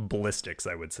for ballistics,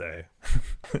 I would say.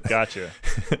 Gotcha.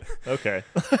 Okay.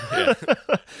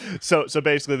 So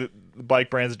basically the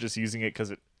bike brands are just using it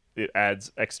because it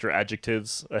adds extra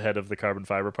adjectives ahead of the carbon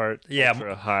fiber part. Yeah.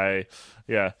 Ultra high.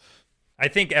 Yeah. I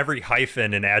think every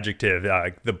hyphen and adjective,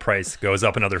 the price goes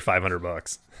up another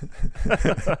 $500.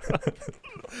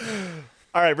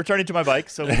 All right, returning to my bike.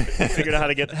 So we figured out how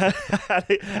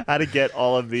to get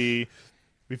all the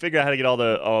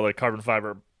carbon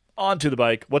fiber onto the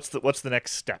bike. What's the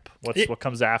next step? What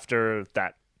comes after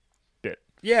that bit?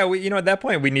 Yeah, at that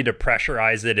point we need to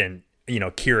pressurize it and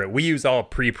cure it. We use all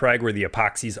pre-preg where the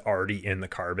epoxy's already in the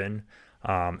carbon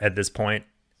at this point.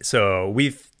 So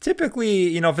we've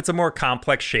typically, if it's a more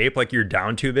complex shape like your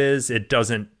down tube is, it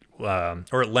doesn't,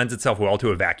 or it lends itself well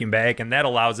to a vacuum bag. And that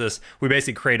allows us, we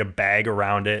basically create a bag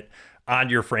around it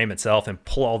onto your frame itself and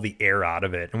pull all the air out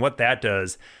of it. And what that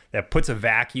does, that puts a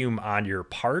vacuum on your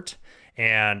part,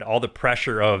 and all the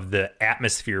pressure of the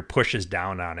atmosphere pushes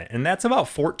down on it. And that's about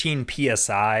 14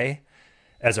 PSI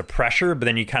as a pressure, but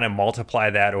then you kind of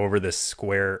multiply that over the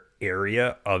square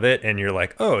area of it, and you're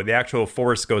like, oh, the actual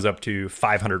force goes up to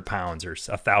 500 pounds or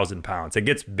 1,000 pounds. It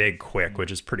gets big quick,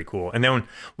 which is pretty cool. And then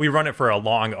we run it for a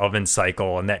long oven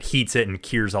cycle, and that heats it and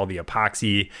cures all the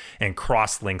epoxy and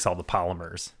cross-links all the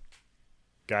polymers.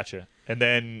 Gotcha. And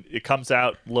then it comes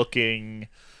out looking,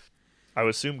 I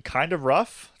would assume, kind of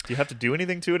rough. Do you have to do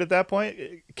anything to it at that point?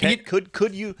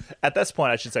 Could you at this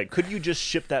point, I should say, could you just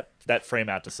ship that frame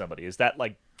out to somebody? Is that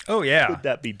like, oh yeah, could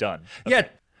that be done? Okay.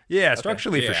 Yeah,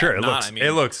 structurally for sure.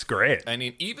 It looks great. I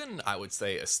mean, even I would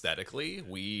say aesthetically,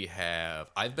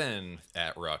 I've been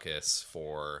at Ruckus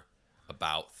for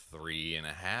about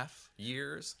 3.5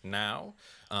 years now.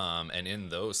 And in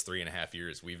those 3.5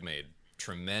 years, we've made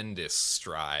tremendous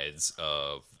strides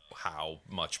of how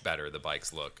much better the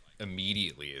bikes look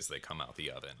immediately as they come out the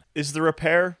oven. Is the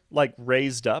repair like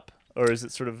raised up, or is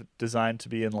it sort of designed to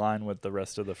be in line with the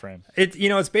rest of the frame?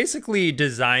 It's basically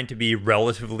designed to be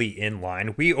relatively in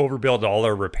line. We overbuild all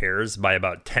our repairs by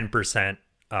about 10%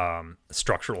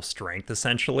 structural strength,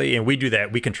 essentially. And we do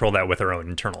that. We control that with our own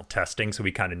internal testing. So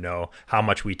we kind of know how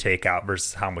much we take out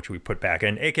versus how much we put back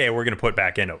in. AKA, we're going to put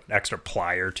back in an extra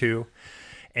ply or two.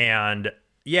 And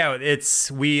yeah,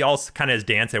 we also kind of, as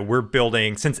Dan said, we're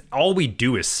building, since all we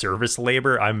do is service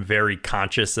labor, I'm very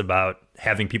conscious about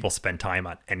having people spend time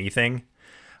on anything,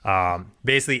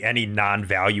 basically any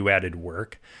non-value added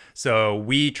work. So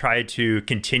we try to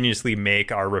continuously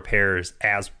make our repairs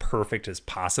as perfect as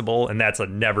possible. And that's a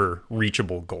never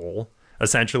reachable goal,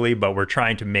 essentially, but we're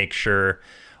trying to make sure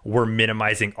we're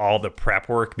minimizing all the prep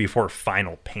work before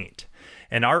final paint.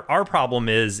 And our problem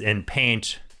is in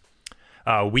paint,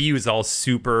 we use all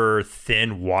super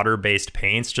thin water-based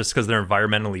paints just because they're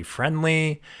environmentally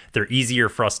friendly. They're easier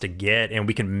for us to get, and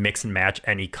we can mix and match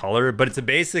any color. But it's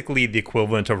basically the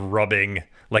equivalent of rubbing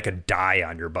like a dye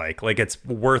on your bike. Like, it's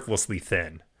worthlessly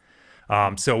thin.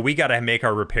 So we got to make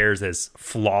our repairs as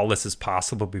flawless as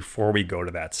possible before we go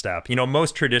to that step.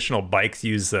 Most traditional bikes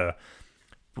use a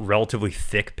relatively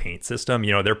thick paint system.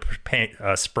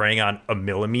 They're spraying on a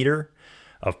millimeter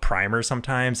of primer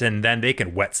sometimes, and then they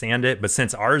can wet sand it. But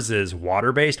since ours is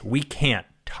water-based, we can't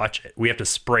touch it. We have to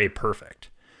spray perfect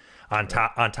on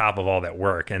top of all that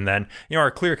work. And then,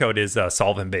 our clear coat is a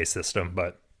solvent-based system,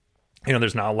 but,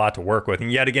 there's not a lot to work with.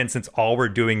 And yet again, since all we're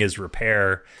doing is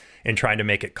repair and trying to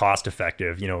make it cost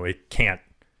effective, it can't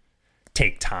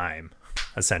take time,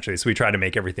 essentially. So we try to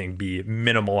make everything be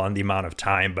minimal on the amount of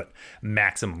time, but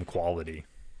maximum quality.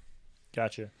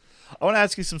 Gotcha. I want to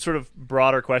ask you some sort of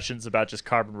broader questions about just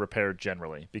carbon repair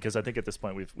generally, because I think at this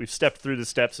point we've stepped through the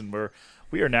steps, and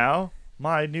we are now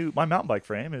my mountain bike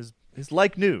frame is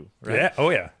like new, right? Yeah. Oh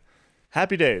yeah.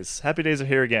 Happy days are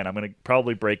here again. I'm going to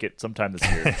probably break it sometime this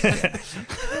year.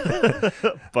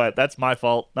 But that's my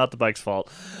fault, not the bike's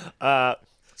fault.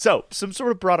 So some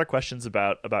sort of broader questions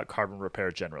about carbon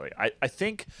repair generally. I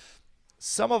think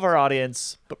some of our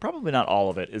audience, but probably not all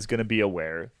of it, is going to be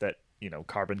aware that,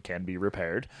 carbon can be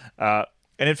repaired. And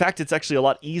in fact, it's actually a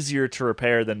lot easier to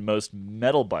repair than most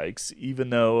metal bikes, even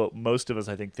though most of us,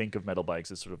 I think of metal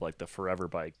bikes as sort of like the forever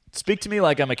bike. Speak to me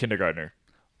like I'm a kindergartner.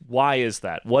 Why is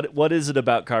that? What is it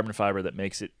about carbon fiber that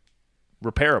makes it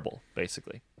repairable,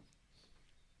 basically?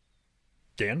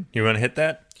 Dan, you want to hit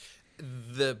that?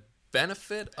 The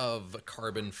benefit of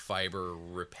carbon fiber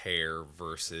repair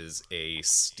versus a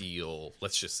steel,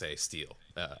 let's just say steel,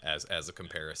 as a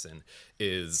comparison,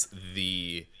 is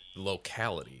the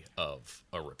locality of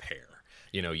a repair.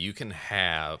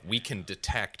 We can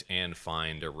detect and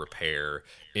find a repair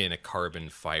in a carbon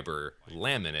fiber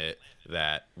laminate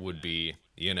that would be,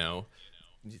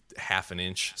 half an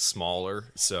inch smaller.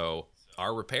 So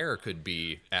our repair could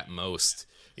be at most,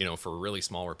 for a really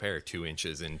small repair, 2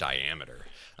 inches in diameter.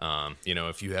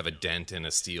 If you have a dent in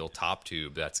a steel top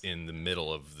tube that's in the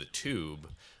middle of the tube,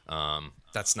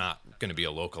 that's not going to be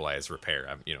a localized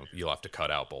repair. You'll have to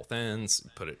cut out both ends,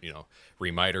 put it,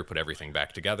 remiter, put everything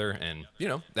back together, and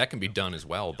that can be done as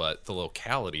well. But the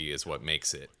locality is what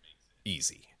makes it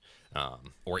easy,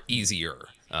 or easier,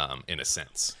 in a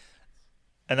sense.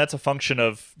 And that's a function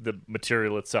of the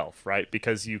material itself, right?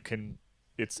 Because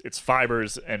it's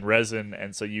fibers and resin,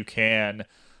 and so you can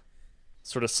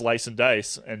sort of slice and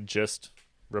dice and just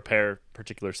repair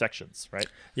particular sections, right?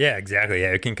 Yeah, exactly.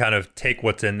 Yeah, it can kind of take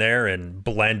what's in there and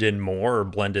blend in more or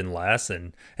blend in less.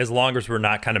 And as long as we're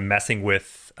not kind of messing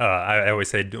with, I always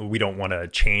say we don't want to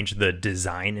change the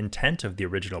design intent of the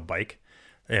original bike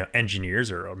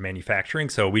engineers or manufacturing.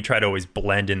 So we try to always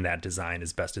blend in that design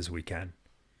as best as we can.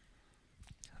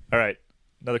 All right,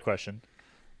 another question.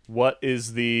 What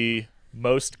is the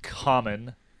most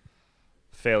common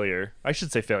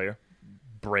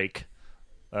break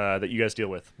that you guys deal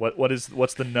with?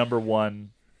 What's the number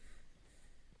one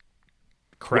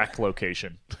crack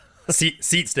location? Seat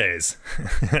stays. Seat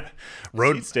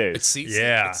stays. It's seat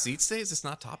Yeah. It's seat stays. It's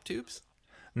not top tubes.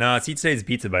 No, seat stays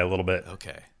beats it by a little bit.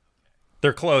 Okay.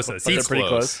 They're close. But they're pretty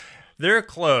close. They're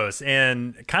close,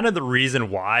 and kind of the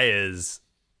reason why is,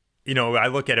 I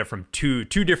look at it from two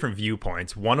different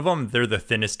viewpoints. One of them, they're the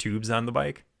thinnest tubes on the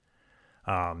bike.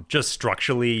 Just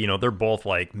structurally, they're both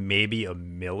like maybe a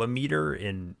millimeter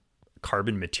in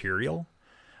carbon material.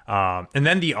 And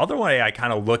then the other way I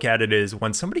kind of look at it is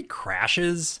when somebody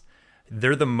crashes,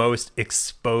 they're the most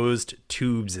exposed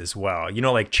tubes as well.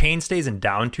 Like chainstays and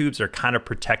down tubes are kind of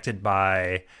protected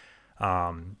by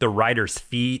the rider's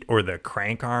feet or the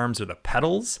crank arms or the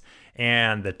pedals.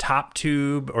 And the top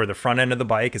tube or the front end of the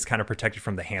bike is kind of protected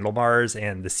from the handlebars,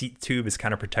 and the seat tube is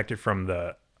kind of protected from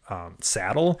the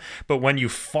saddle. But when you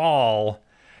fall,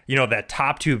 that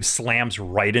top tube slams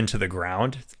right into the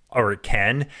ground, or it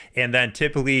can, and then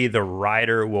typically the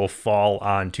rider will fall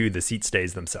onto the seat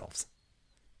stays themselves.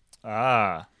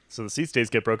 So the seat stays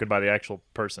get broken by the actual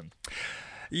person.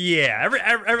 Yeah,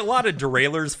 a lot of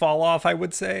derailleurs fall off, I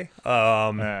would say.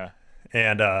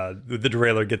 And the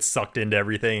derailleur gets sucked into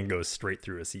everything and goes straight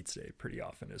through a seat stay pretty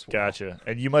often as well. Gotcha.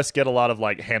 And you must get a lot of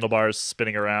like handlebars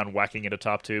spinning around, whacking into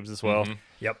top tubes as well. Mm-hmm.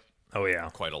 Yep. Oh yeah.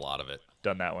 Quite a lot of it.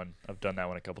 Done that one. I've done that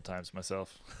one a couple times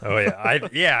myself. Oh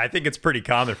yeah. I think it's pretty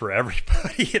common for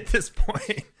everybody at this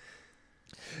point.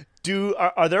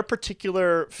 Are there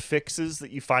particular fixes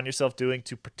that you find yourself doing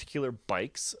to particular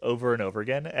bikes over and over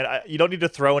again? And you don't need to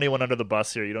throw anyone under the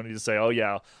bus here. You don't need to say, "Oh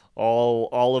yeah,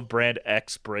 all of brand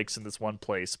X breaks in this one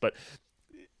place." But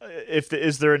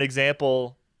is there an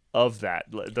example of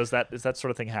that? Does that sort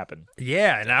of thing happen?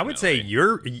 Yeah, and I would say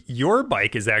your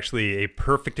bike is actually a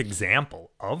perfect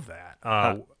example of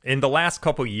that. In the last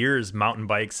couple years, mountain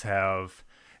bikes have,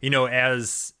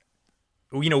 as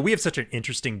we have such an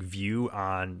interesting view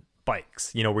on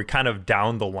bikes. We're kind of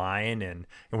down the line and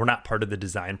we're not part of the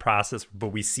design process, but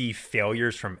we see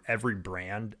failures from every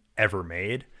brand ever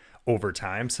made over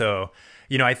time. So,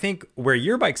 I think where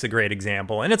your bike's a great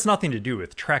example, and it's nothing to do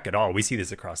with Trek at all. We see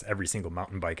this across every single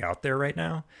mountain bike out there right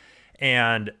now.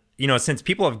 And, since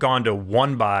people have gone to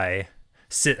one by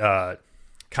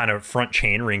kind of front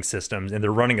chainring systems and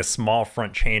they're running a small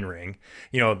front chainring,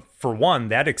 for one,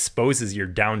 that exposes your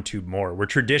down tube more, where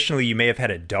traditionally you may have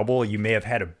had a double, you may have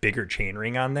had a bigger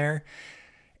chainring on there,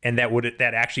 and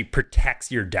that actually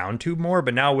protects your down tube more.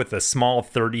 But now with a small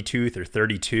 30 tooth or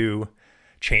 32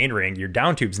 chainring, your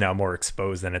down tube's now more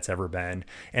exposed than it's ever been.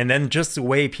 And then just the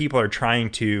way people are trying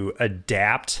to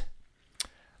adapt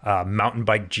mountain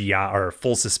bike GI or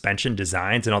full suspension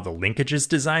designs and all the linkages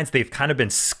designs, they've kind of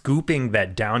been scooping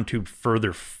that down tube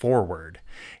further forward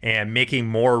and making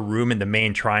more room in the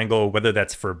main triangle, whether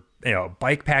that's for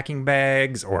bike packing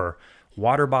bags or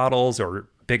water bottles or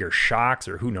bigger shocks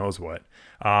or who knows what.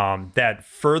 That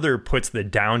further puts the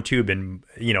down tube in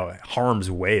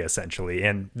harm's way essentially,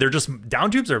 and they're just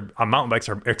down tubes on mountain bikes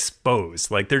are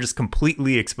exposed, like they're just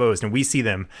completely exposed, and we see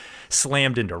them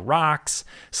slammed into rocks,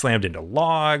 slammed into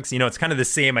logs. It's kind of the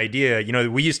same idea.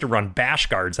 We used to run bash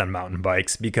guards on mountain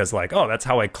bikes because that's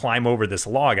how I climb over this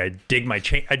log. I dig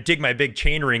my big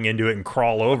chain ring into it and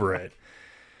crawl over it.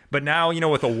 But now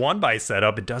with a one by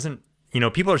setup, it doesn't.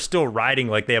 People are still riding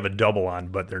like they have a double on,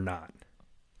 but they're not.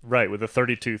 Right, with a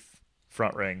 30-tooth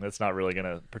front ring, that's not really going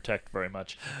to protect very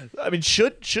much. I mean,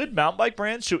 should mountain bike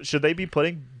brands, should they be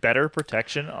putting better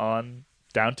protection on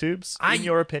down tubes, in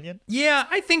your opinion? Yeah,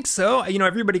 I think so.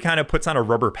 Everybody kind of puts on a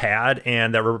rubber pad,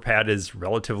 and that rubber pad is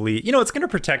relatively, it's going to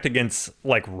protect against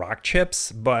like rock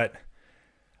chips, but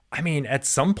I mean, at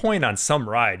some point on some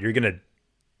ride, you're going to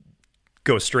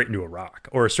go straight into a rock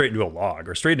or straight into a log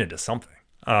or straight into something.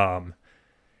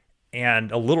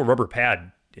 And a little rubber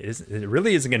pad it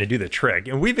really isn't going to do the trick.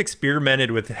 And we've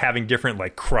experimented with having different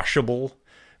like crushable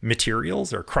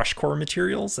materials or crush core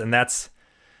materials. And that's,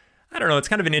 I don't know, it's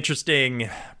kind of an interesting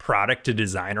product to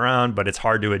design around, but it's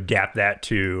hard to adapt that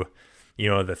to,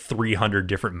 the 300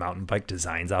 different mountain bike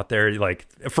designs out there, like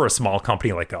for a small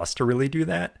company like us to really do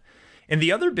that. And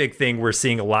the other big thing we're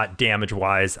seeing a lot damage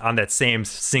wise on that same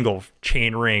single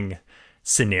chain ring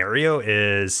scenario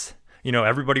is,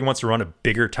 everybody wants to run a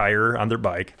bigger tire on their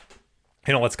bike.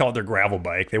 Let's call it their gravel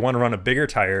bike. They want to run a bigger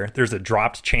tire. There's a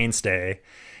dropped chainstay,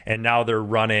 and now they're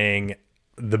running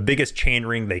the biggest chain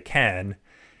ring they can.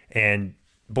 And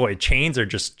boy, chains are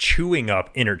just chewing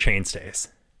up inner chainstays.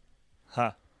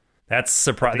 Huh. That's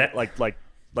surprising.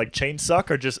 Like chain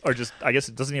suck or just I guess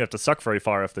it doesn't even have to suck very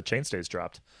far if the chainstay's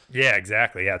dropped. Yeah,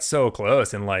 exactly. Yeah, it's so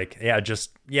close. And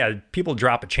people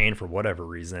drop a chain for whatever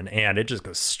reason, and it just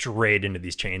goes straight into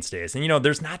these chainstays. And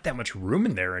there's not that much room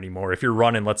in there anymore. If you're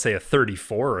running, let's say, a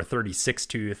 34 or a 36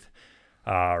 tooth,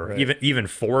 or right, even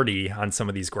 40 on some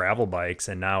of these gravel bikes,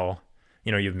 and now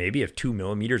you maybe have 2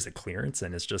 millimeters of clearance,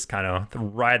 and it's just kind of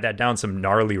ride that down some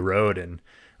gnarly road, and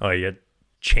your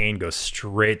chain goes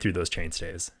straight through those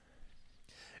chainstays.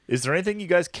 Is there anything you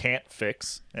guys can't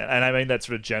fix? And I mean that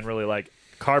sort of generally like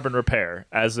carbon repair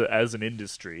as an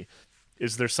industry.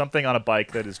 Is there something on a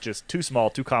bike that is just too small,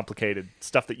 too complicated,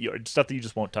 stuff that you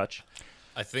just won't touch?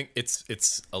 I think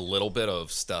it's a little bit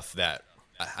of stuff that,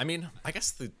 I mean, I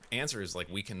guess the answer is like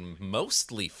we can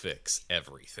mostly fix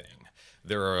everything.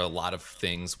 There are a lot of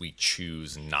things we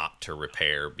choose not to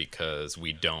repair because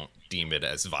we don't deem it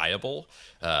as viable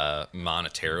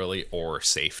monetarily or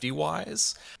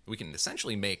safety-wise. We can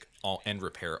essentially make and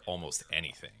repair almost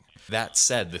anything. That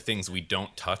said, the things we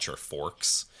don't touch are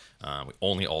forks. We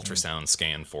only ultrasound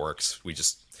scan forks.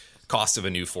 Cost of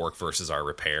a new fork versus our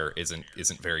repair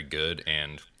isn't very good,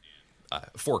 and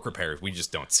fork repair, we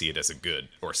just don't see it as a good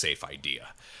or safe idea.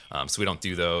 So we don't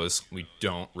do those. We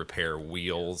don't repair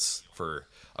wheels for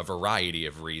a variety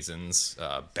of reasons.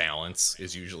 Balance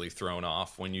is usually thrown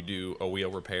off when you do a wheel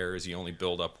repair, as you only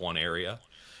build up one area.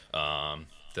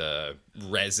 The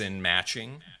resin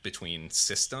matching between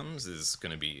systems is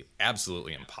going to be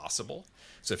absolutely impossible.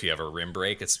 So if you have a rim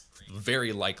brake, it's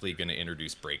very likely going to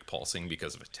introduce brake pulsing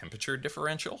because of a temperature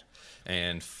differential.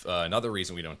 And another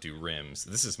reason we don't do rims,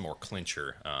 this is more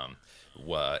clincher,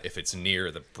 if it's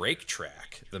near the brake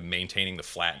track, maintaining the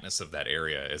flatness of that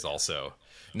area is also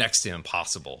next to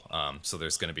impossible. So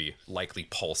there's going to be likely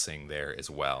pulsing there as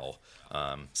well.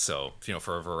 So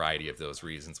for a variety of those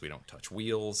reasons, we don't touch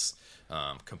wheels.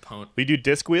 We do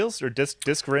disc wheels or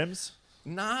disc rims?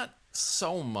 Not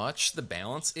so much, the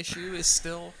balance issue is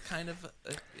still kind of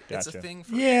it's a Gotcha. thing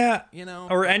for Yeah, you know.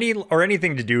 or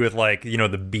anything to do with like, you know,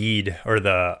 the bead or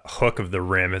the hook of the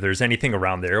rim. If there's anything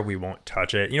around there, we won't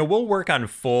touch it. You know, we'll work on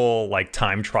full like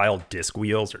time trial disc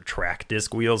wheels or track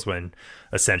disc wheels when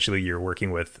essentially you're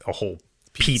working with a whole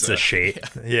pizza shape.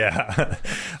 Yeah.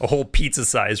 A whole pizza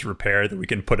size repair that we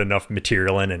can put enough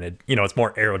material in, and it, you know, it's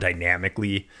more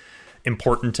aerodynamically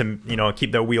important to, you know,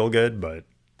 keep that wheel good. But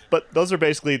those are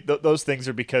basically those things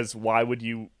are because why would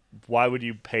you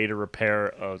pay to repair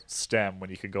a stem when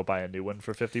you could go buy a new one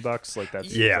for $50? Like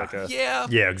that's Yeah. like a,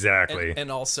 Yeah, Exactly.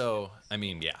 and also, I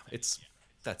mean, yeah,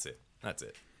 that's it.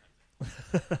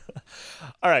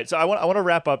 All right, so I want to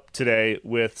wrap up today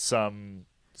with some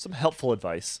helpful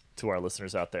advice to our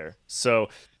listeners out there. So,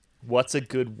 what's a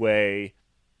good way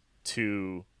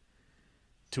to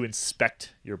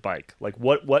inspect your bike? Like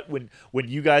what when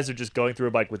you guys are just going through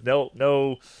a bike with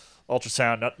no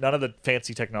ultrasound, none of the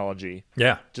fancy technology,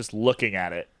 Yeah. just looking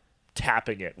at it,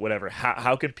 tapping it, whatever.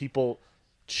 How can people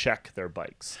check their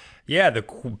bikes? Yeah, the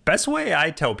best way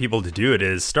I tell people to do it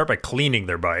is start by cleaning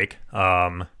their bike.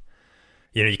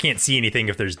 You know, you can't see anything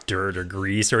if there's dirt or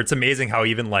grease, or it's amazing how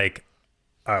even like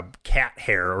a cat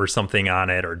hair or something on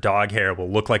it or dog hair will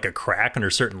look like a crack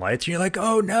under certain lights. And you're like,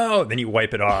 oh no. Then you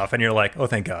wipe it off and you're like, oh,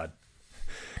 thank God.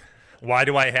 Why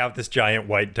do I have this giant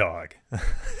white dog?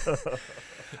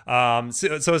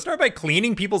 So start by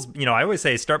cleaning people's, you know, I always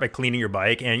say start by cleaning your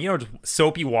bike, and, you know, just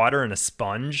soapy water and a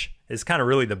sponge is kind of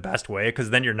really the best way,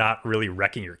 because then you're not really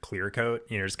wrecking your clear coat.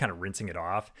 You know, just kind of rinsing it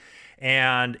off.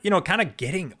 And, you know, kind of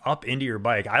getting up into your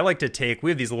bike. I like to we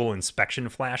have these little inspection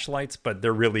flashlights, but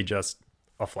they're really just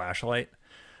a flashlight.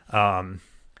 And,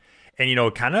 you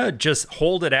know, kind of just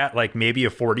hold it at like maybe a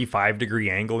 45-degree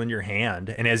angle in your hand.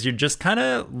 And as you just kind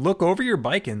of look over your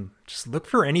bike and just look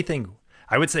for anything,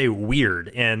 I would say weird.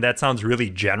 And that sounds really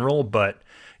general, but,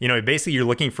 you know, basically you're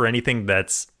looking for anything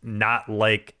that's not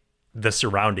like the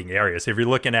surrounding area. So if you're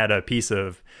looking at a piece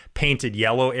of painted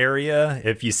yellow area,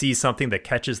 if you see something that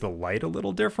catches the light a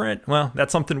little different, well,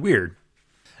 that's something weird.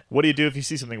 What do you do if you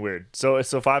see something weird? So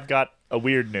if I've got a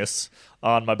weirdness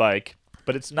on my bike,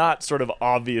 but it's not sort of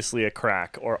obviously a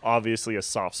crack or obviously a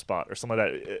soft spot or something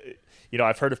like that. You know,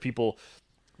 I've heard of people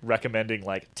recommending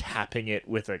like tapping it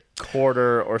with a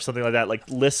quarter or something like that, like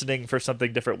listening for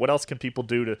something different. What else can people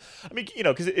do to, I mean, you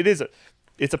know, because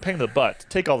it's a pain in the butt to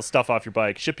take all the stuff off your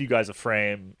bike, ship you guys a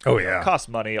frame. Oh, you know, yeah. it costs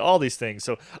money, all these things.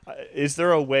 So is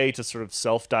there a way to sort of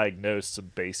self-diagnose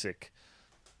some basic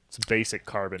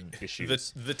carbon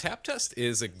issues? The tap test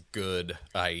is a good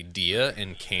idea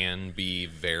and can be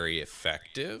very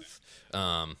effective.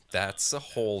 That's a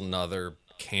whole nother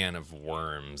can of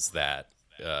worms, that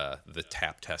the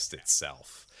tap test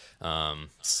itself.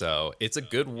 So it's a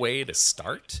good way to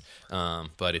start,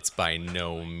 but it's by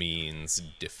no means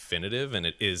definitive, and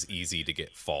it is easy to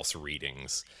get false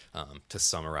readings, to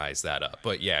summarize that up.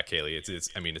 But yeah, Kaylee,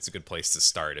 it's a good place to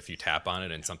start. If you tap on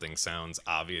it and something sounds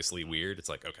obviously weird, it's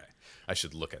like, okay, I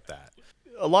should look at that.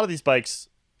 A lot of these bikes,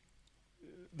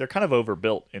 they're kind of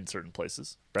overbuilt in certain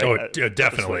places, right? Oh,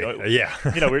 definitely. Yeah.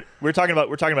 You know, we're talking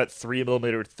about 3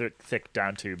 millimeter thick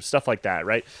down tubes, stuff like that,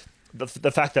 right?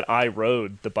 The fact that I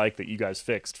rode the bike that you guys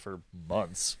fixed for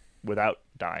months without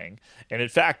dying, and in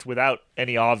fact without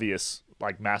any obvious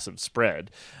like massive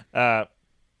spread.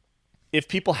 If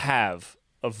people have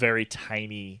a very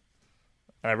tiny,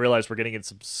 and I realize we're getting in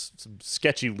some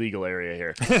sketchy legal area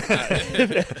here.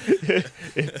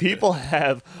 If people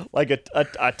have like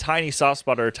a tiny soft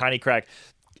spot or a tiny crack,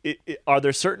 are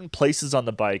there certain places on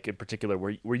the bike in particular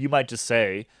where you might just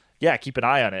say, yeah, keep an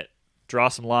eye on it, draw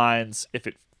some lines. If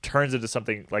it turns into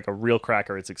something like a real crack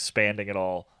or it's expanding at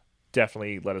all,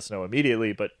 definitely let us know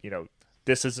immediately. But, you know,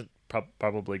 this isn't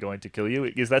probably going to kill you.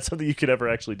 Is that something you could ever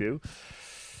actually do?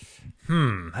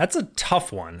 That's a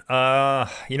tough one.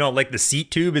 You know, like the seat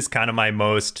tube is kind of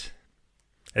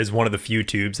is one of the few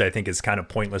tubes I think is kind of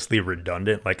pointlessly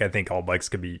redundant. Like I think all bikes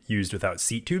could be used without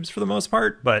seat tubes for the most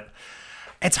part, but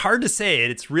it's hard to say.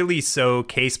 It's really so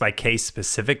case by case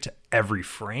specific to every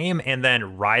frame, and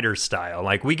then rider style.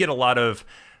 Like we get a lot of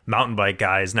mountain bike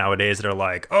guys nowadays that are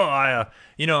like, oh,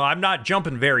 I'm not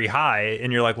jumping very high.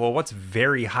 And you're like, well, what's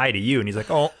very high to you? And he's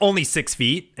like, oh, only 6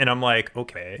 feet. And I'm like,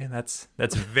 okay, that's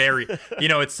very, you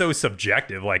know, it's so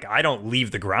subjective. Like I don't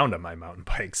leave the ground on my mountain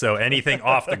bike. So anything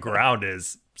off the ground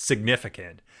is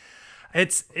significant.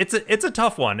 It's a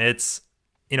tough one. It's,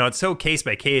 you know, it's so case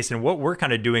by case. And what we're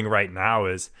kind of doing right now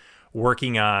is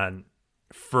working on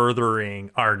furthering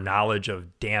our knowledge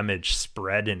of damage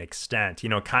spread and extent, you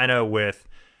know, kind of with,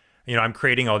 you know, I'm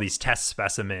creating all these test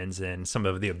specimens in some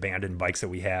of the abandoned bikes that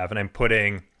we have, and I'm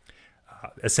putting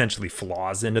essentially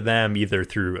flaws into them, either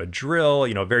through a drill,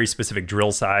 a very specific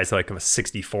drill size, like of a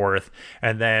 64th,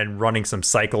 and then running some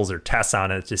cycles or tests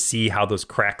on it to see how those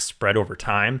cracks spread over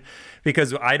time.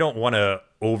 Because I don't want to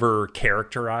over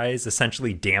characterize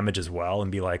essentially damage as well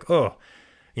and be like, oh,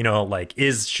 like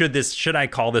should I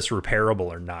call this repairable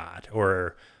or not?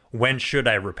 Or when should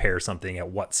I repair something at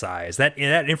what size? That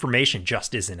information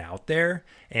just isn't out there.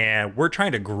 And we're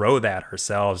trying to grow that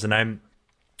ourselves. And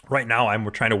Right now, I'm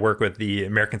trying to work with the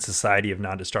American Society of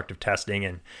Non-Destructive Testing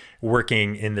and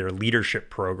working in their leadership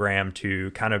program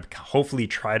to kind of hopefully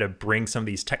try to bring some of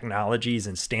these technologies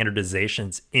and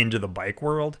standardizations into the bike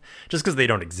world, just because they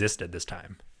don't exist at this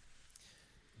time.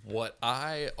 What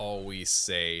I always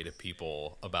say to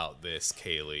people about this,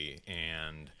 Kaylee,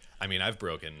 and I mean, I've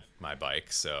broken my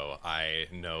bike, so I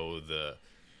know the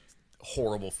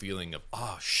horrible feeling of,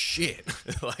 oh shit,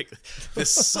 like this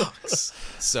sucks.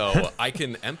 So I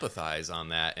can empathize on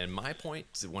that. And my point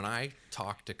when I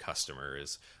talk to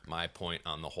customers, my point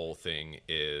on the whole thing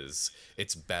is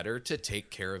it's better to take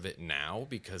care of it now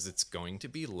because it's going to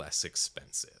be less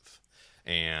expensive.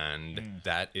 And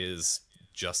that is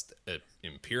just an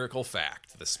empirical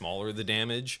fact. The smaller the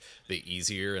damage, the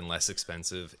easier and less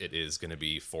expensive it is going to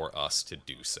be for us to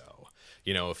do so.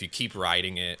 If you keep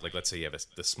riding it, like let's say you have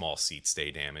the small seat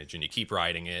stay damage and you keep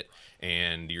riding it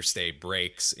and your stay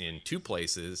breaks in 2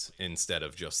 places instead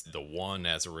of just the one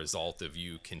as a result of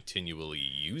you continually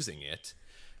using it,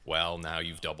 well, now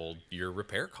you've doubled your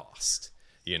repair cost,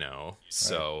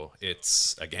 So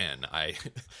it's, again,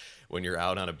 when you're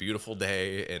out on a beautiful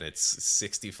day and it's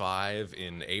 65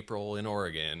 in April in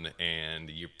Oregon and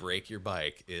you break your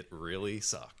bike, it really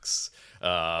sucks.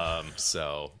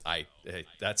 So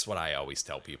that's what I always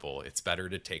tell people. It's better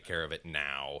to take care of it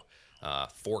now,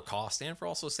 for cost and for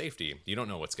also safety. You don't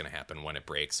know what's going to happen when it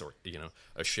breaks, or,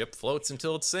 a ship floats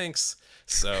until it sinks.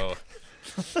 So,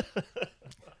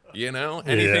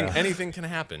 anything can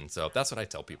happen. So that's what I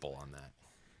tell people on that.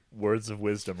 Words of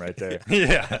wisdom right there.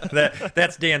 Yeah,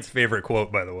 that's Dan's favorite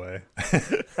quote, by the way.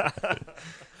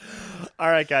 All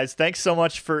right, guys. Thanks so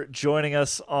much for joining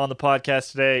us on the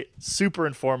podcast today. Super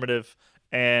informative.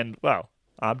 And, wow,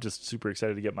 I'm just super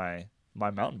excited to get my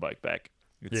mountain bike back.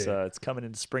 It's coming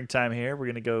into springtime here. We're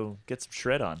going to go get some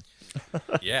shred on.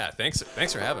 Yeah, thanks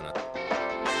for having us.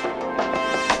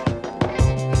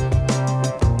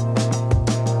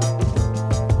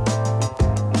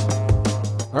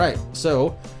 All right,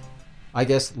 so I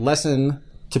guess lesson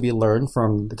to be learned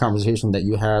from the conversation that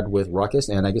you had with Ruckus,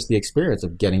 and I guess the experience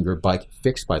of getting your bike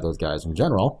fixed by those guys in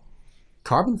general.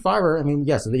 Carbon fiber, I mean,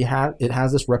 yes, it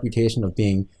has this reputation of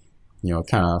being,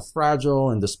 kind of fragile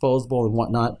and disposable and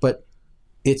whatnot, but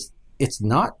it's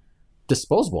not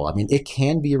disposable. I mean, it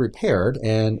can be repaired,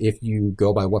 and if you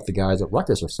go by what the guys at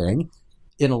Ruckus are saying,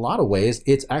 in a lot of ways,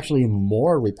 it's actually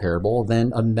more repairable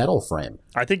than a metal frame.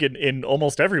 I think in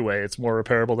almost every way, it's more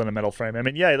repairable than a metal frame. I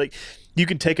mean, yeah, like you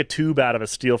can take a tube out of a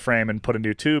steel frame and put a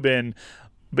new tube in,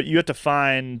 but you have to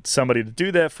find somebody to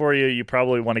do that for you. You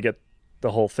probably want to get the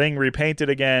whole thing repainted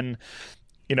again.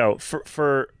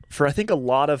 For I think a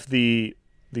lot of the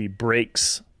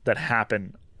breaks that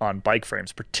happen on bike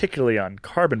frames, particularly on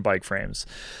carbon bike frames,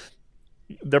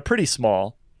 they're pretty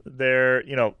small. They're,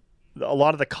 a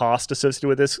lot of the cost associated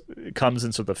with this comes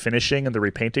in sort of the finishing and the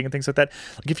repainting and things like that.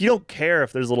 Like if you don't care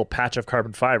if there's a little patch of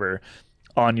carbon fiber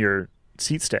on your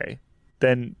seat stay,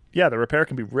 then yeah, the repair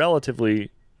can be relatively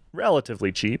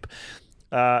cheap.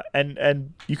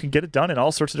 And you can get it done in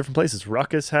all sorts of different places.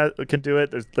 Ruckus can do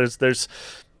it. There's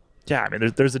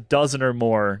a dozen or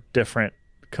more different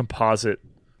composite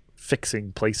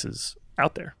fixing places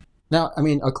out there. Now, I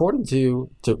mean, according to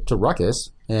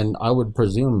Ruckus, and I would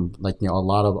presume a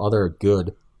lot of other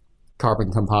good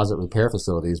carbon composite repair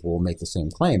facilities will make the same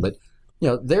claim, but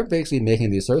they're basically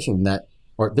making the assertion that,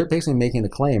 or they're basically making the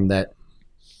claim that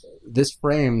this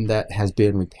frame that has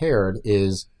been repaired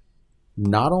is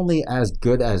not only as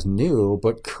good as new,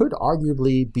 but could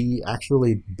arguably be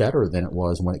actually better than it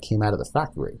was when it came out of the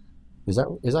factory. Is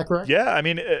that correct? Yeah, I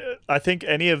mean, I think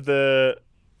any of the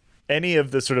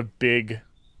sort of big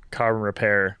carbon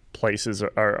repair places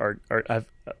are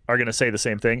going to say the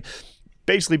same thing,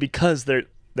 basically because they're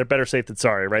better safe than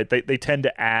sorry, right? They tend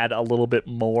to add a little bit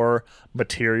more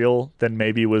material than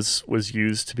maybe was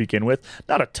used to begin with.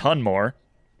 Not a ton more,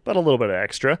 but a little bit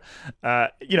extra.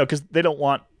 Because they don't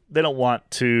want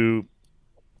to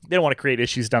create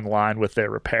issues down the line with their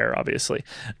repair, obviously.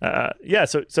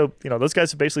 So those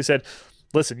guys have basically said,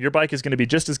 listen, your bike is going to be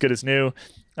just as good as new,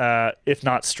 if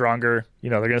not stronger.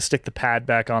 They're going to stick the pad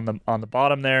back on the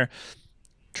bottom there.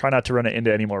 Try not to run it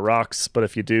into any more rocks, but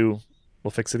if you do,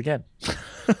 we'll fix it again.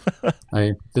 I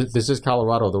mean, this is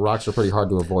Colorado. The rocks are pretty hard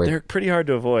to avoid. They're pretty hard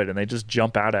to avoid, and they just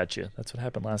jump out at you. That's what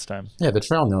happened last time. Yeah, the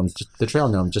trail gnomes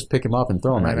just pick them up and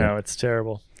throw them I at know, you. it's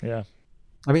terrible. Yeah.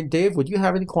 I mean, Dave, would you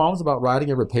have any qualms about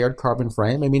riding a repaired carbon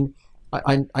frame? I mean,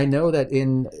 I know that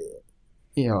in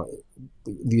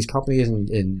these companies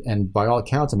and by all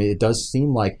accounts, I mean, it does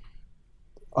seem like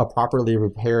a properly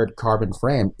repaired carbon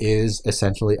frame is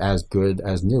essentially as good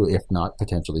as new, if not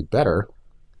potentially better.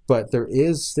 But there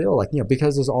is still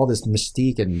because there's all this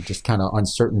mystique and just kind of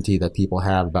uncertainty that people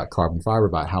have about carbon fiber,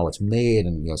 about how it's made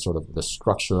and sort of the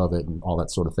structure of it and all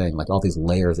that sort of thing, like all these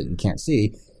layers that you can't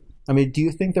see. I mean, do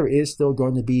you think there is still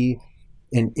going to be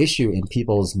an issue in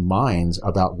people's minds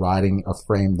about riding a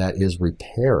frame that is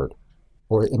repaired?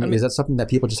 Or I mean, is that something that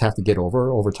people just have to get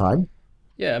over time?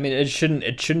 Yeah, I mean, it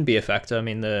shouldn't be a factor. I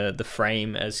mean, the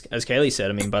frame, as Kaylee said,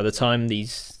 I mean, by the time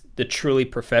the truly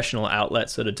professional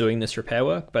outlets that are doing this repair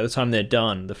work, by the time they're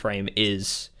done, the frame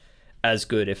is as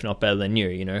good, if not better than new,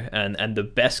 and the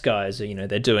best guys are,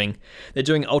 they're doing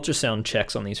ultrasound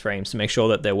checks on these frames to make sure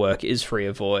that their work is free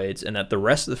of voids and that the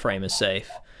rest of the frame is safe.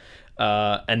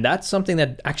 And that's something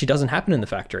that actually doesn't happen in the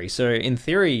factory. So in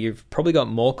theory, you've probably got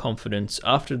more confidence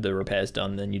after the repair's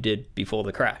done than you did before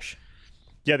the crash.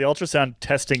 Yeah, the ultrasound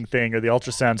testing thing or the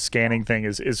ultrasound scanning thing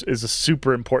is a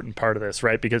super important part of this,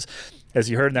 right? Because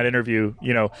as you heard in that interview,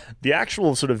 the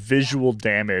actual sort of visible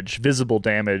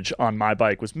damage on my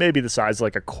bike was maybe the size of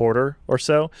like a quarter or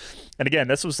so. And again,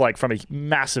 this was like from a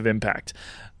massive impact.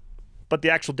 But the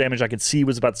actual damage I could see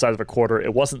was about the size of a quarter.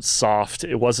 It wasn't soft.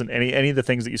 It wasn't any of the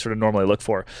things that you sort of normally look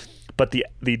for. But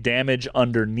the damage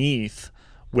underneath,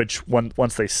 which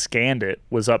once they scanned it,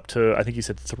 was up to, I think you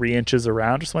said 3 inches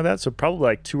around or something like that. So probably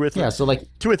like two or three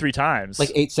times.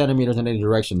 Like 8 centimeters in any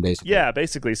direction, basically. Yeah,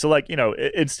 basically. So like,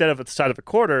 instead of the size of a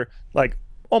quarter, like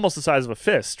almost the size of a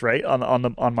fist, right,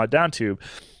 on my down tube.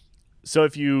 So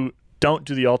if you don't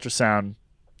do the ultrasound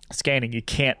scanning, you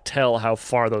can't tell how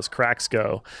far those cracks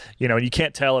go. And you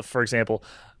can't tell if, for example,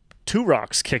 2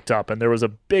 rocks kicked up and there was a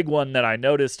big one that I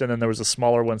noticed and then there was a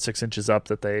smaller one 6 inches up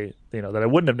that that I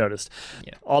wouldn't have noticed.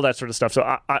 Yeah. All that sort of stuff. So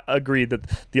I agree that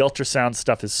the ultrasound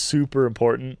stuff is super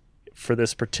important for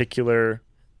this particular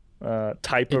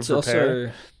type of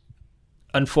repair.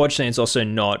 Unfortunately, it's also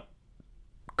not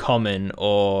common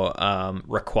or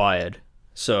required.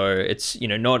 So it's,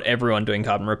 not everyone doing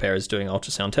carbon repair is doing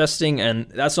ultrasound testing, and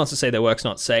that's not to say their work's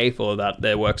not safe or that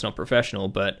their work's not professional,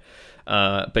 but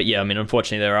yeah, I mean,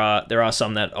 unfortunately there are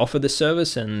some that offer this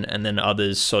service, and then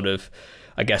others sort of,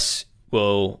 I guess,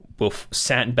 will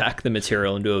sand back the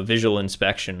material and do a visual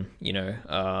inspection,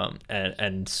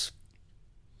 and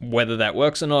whether that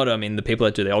works or not, I mean, the people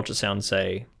that do the ultrasound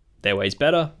say their way's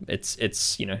better. It's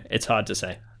it's hard to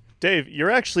say. Dave,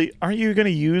 aren't you going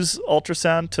to use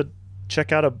ultrasound to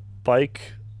check out a bike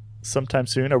sometime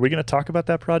soon? Are we going to talk about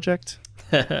that project?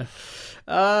 We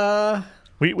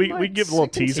give a little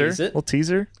teaser. Little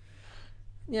teaser.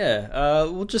 Yeah,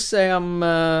 we'll just say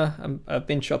I've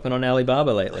been shopping on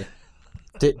Alibaba lately.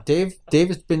 Dave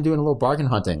has been doing a little bargain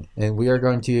hunting, and we are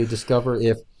going to discover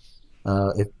if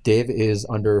Dave is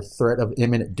under threat of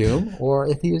imminent doom or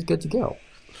if he is good to go.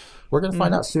 We're going to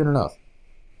find out soon enough.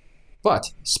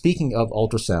 But speaking of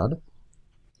ultrasound,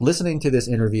 listening to this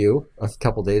interview a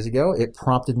couple days ago, it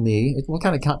prompted me. It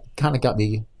kind of got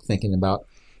me thinking about.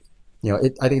 I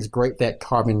think it's great that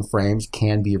carbon frames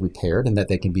can be repaired and that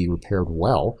they can be repaired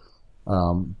well.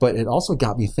 But it also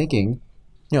got me thinking.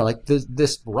 Like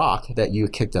this rock that you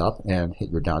kicked up and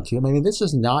hit your down tube. I mean, this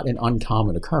is not an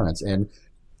uncommon occurrence. And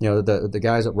the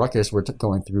guys at Ruckus were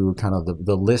going through kind of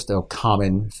the list of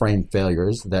common frame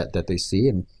failures that they see,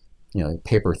 and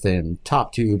paper thin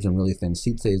top tubes and really thin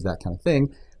seat stays, that kind of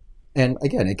thing. And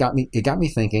again, it got me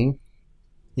thinking.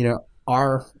 We're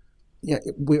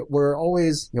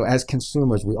always, as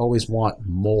consumers, we always want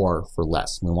more for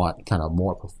less. We want kind of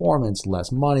more performance,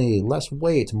 less money, less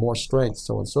weight, more strength,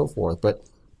 so on and so forth. But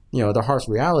the harsh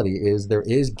reality is there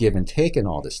is give and take in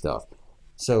all this stuff.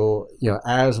 So,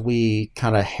 as we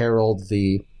kind of herald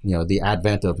the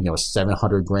advent of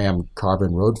 700-gram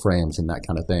carbon road frames and that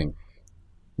kind of thing,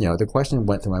 the question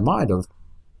went through my mind of,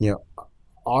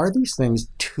 are these things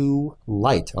too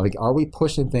light? Like, are we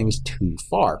pushing things too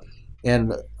far?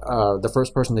 And the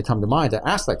first person to come to mind to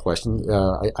ask that question,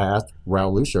 I asked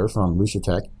Raoul Lucier from Lucier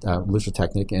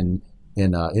Technic in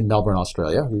Melbourne,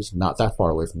 Australia, who's not that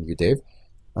far away from you, Dave.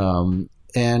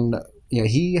 And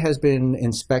he has been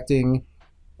inspecting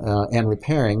and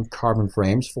repairing carbon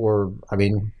frames for,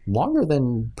 longer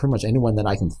than pretty much anyone that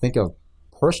I can think of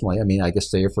personally. I mean, I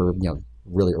guess say for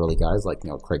really early guys like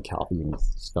Craig Calfee and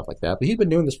stuff like that. But he's been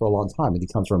doing this for a long time, and he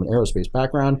comes from an aerospace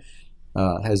background.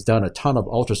 has done a ton of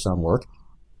ultrasound work.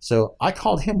 So I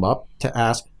called him up to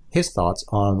ask his thoughts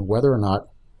on whether or not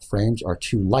frames are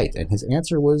too light, and his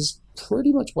answer was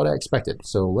pretty much what I expected.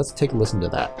 So let's take a listen to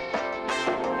that.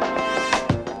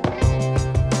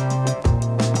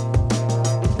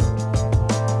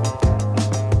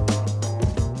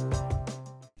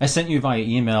 I sent you via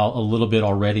email a little bit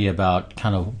already about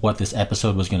kind of what this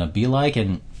episode was going to be like,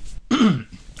 and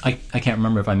I can't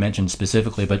remember if I mentioned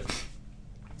specifically, but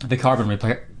the carbon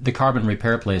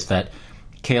repair place that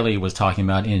Kaylee was talking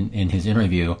about in his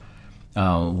interview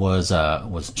was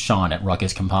Sean at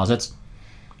Ruckus Composites.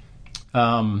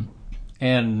 And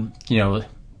I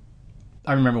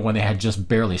remember when they had just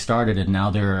barely started, and now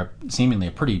they're seemingly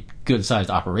a pretty good-sized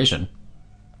operation.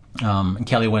 And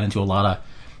Kelly went into a lot of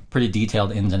pretty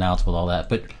detailed ins and outs with all that.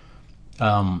 But,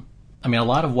 a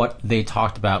lot of what they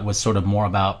talked about was sort of more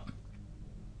about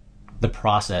the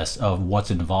process of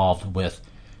what's involved with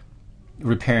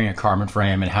repairing a carbon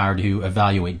frame and how to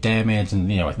evaluate damage.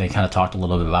 And, they kind of talked a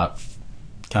little bit about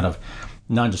kind of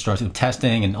non-destructive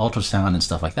testing and ultrasound and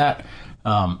stuff like that.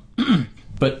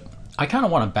 But I kind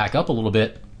of want to back up a little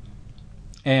bit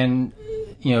and,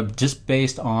 just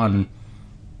based on,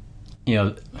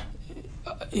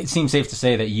 it seems safe to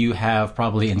say that you have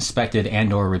probably inspected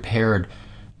and or repaired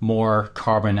more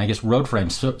carbon, I guess road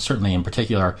frames, certainly in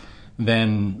particular,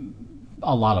 than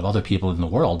a lot of other people in the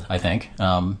world, I think.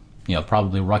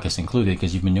 Probably Ruckus included,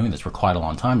 because you've been doing this for quite a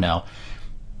long time now.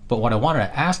 But what I wanted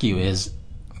to ask you is,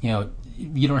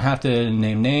 you don't have to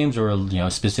name names or,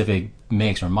 specific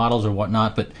makes or models or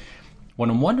whatnot, but what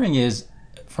I'm wondering is,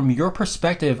 from your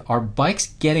perspective, are bikes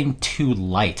getting too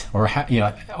light, or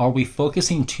are we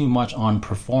focusing too much on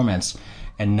performance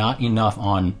and not enough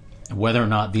on whether or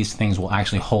not these things will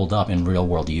actually hold up in real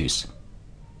world use?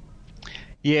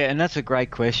 Yeah, and that's a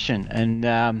great question. And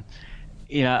I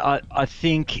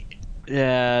think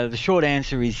the short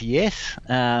answer is yes.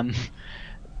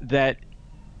 That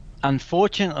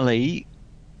unfortunately,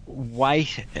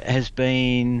 weight has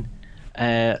been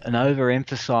an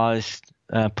overemphasized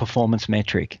performance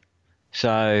metric.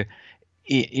 So,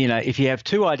 if you have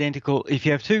two identical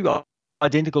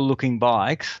looking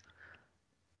bikes,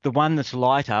 the one that's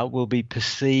lighter will be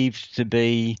perceived to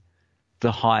be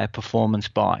the higher performance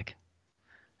bike.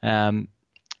 Now,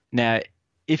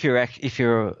 if you're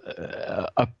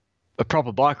a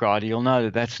proper bike rider, you'll know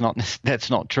that that's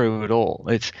not true at all.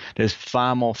 There's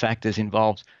far more factors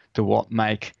involved to what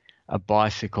make a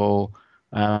bicycle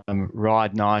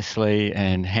ride nicely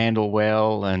and handle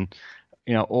well, and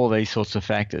all these sorts of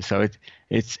factors. So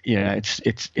it's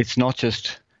not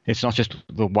just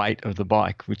the weight of the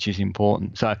bike which is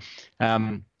important. So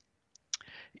so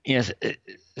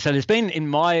there's been, in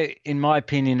my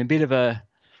opinion, a bit of a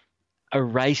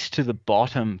race to the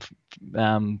bottom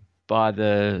by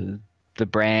the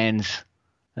brands,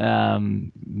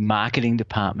 marketing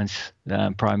departments,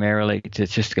 primarily, to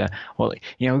just go, well,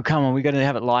 come on, we're going to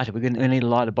have it lighter. We need a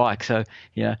lighter bike. So,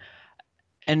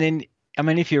 and then,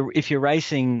 if you're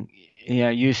racing,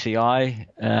 UCI,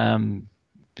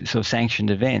 sort of sanctioned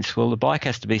events, well, the bike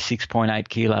has to be 6.8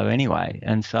 kilo anyway.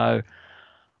 And so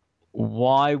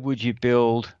why would you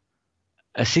build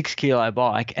a 6 kilo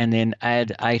bike and then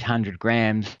add 800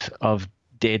 grams of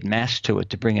dead mass to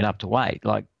it to bring it up to weight?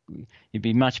 Like, you'd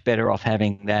be much better off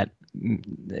having that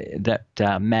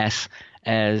mass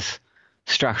as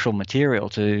structural material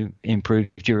to improve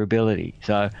durability.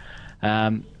 So,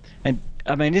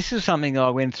 this is something that I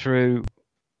went through.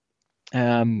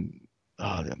 It was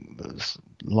a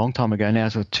long time ago now.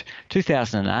 It was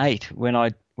 2008 when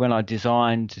I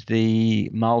designed the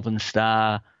Malvern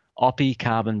Star Oppie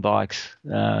carbon bikes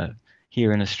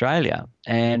here in Australia,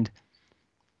 and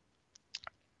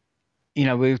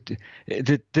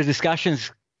the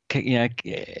discussions, came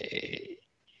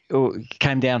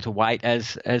down to weight,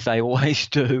 as they always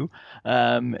do,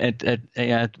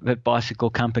 at bicycle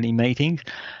company meetings,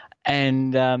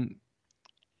 and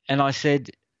I said,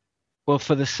 well,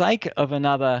 for the sake of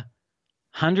another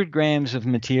 100 grams of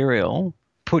material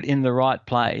put in the right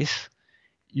place,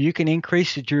 you can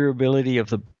increase the durability of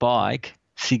the bike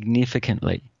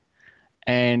significantly,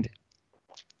 and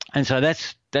so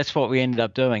that's what we ended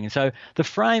up doing. And so the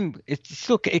frame,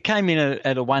 it came in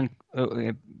at a 1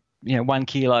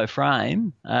 kilo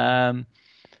frame, and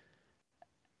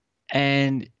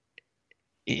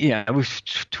it was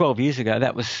 12 years ago.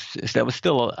 That was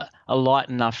still a light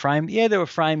enough frame. Yeah, there were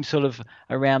frames sort of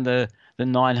around the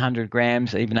 900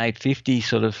 grams, even 850,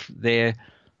 sort of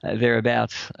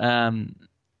thereabouts.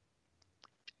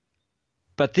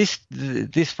 But this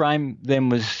frame then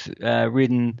was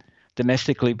ridden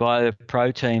domestically by the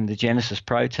Pro team, the Genesis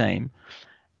Pro team,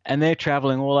 they're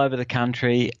traveling all over the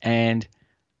country, and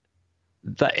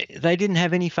they didn't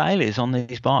have any failures on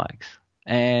these bikes,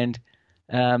 and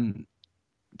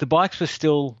the bikes were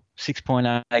still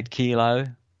 6.8 kilo.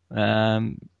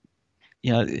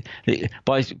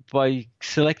 By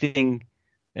selecting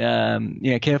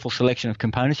careful selection of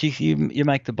components, you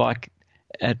make the bike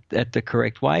at the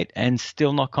correct weight and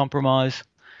still not compromise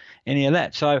any of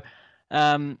that. So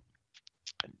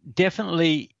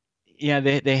definitely,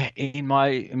 there in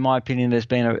my opinion, there's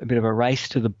been a bit of a race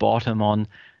to the bottom on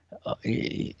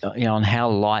on how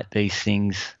light these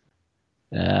things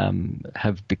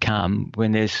have become,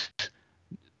 when there's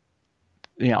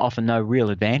often no real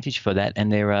advantage for that,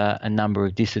 and there are a number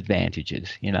of disadvantages.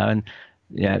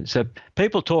 So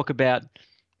people talk about,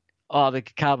 the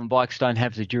carbon bikes don't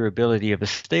have the durability of a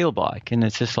steel bike, and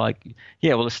it's just like,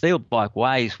 a steel bike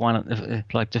weighs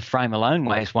the frame alone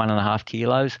weighs 1.5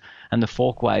 kilos, and the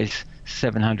fork weighs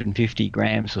 750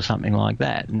 grams or something like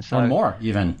that, and so or more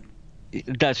even.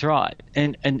 That's right,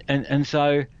 and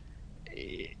so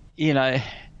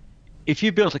if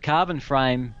you built a carbon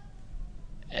frame,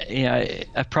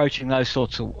 approaching those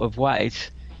sorts of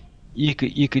weights, you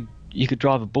could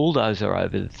drive a bulldozer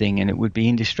over the thing and it would be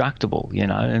indestructible,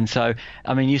 And so,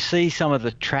 I mean, you see some of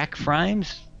the track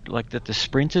frames like that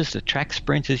the track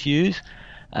sprinters use,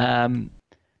 and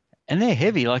they're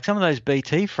heavy. Like some of those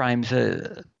BT frames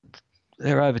they're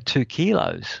over 2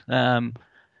 kilos, and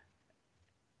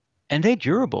they're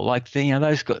durable. Like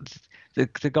those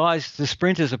the guys, the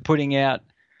sprinters are putting out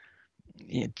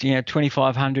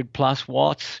 2,500 plus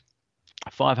watts,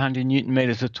 500 newton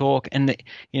meters of torque, and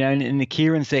in the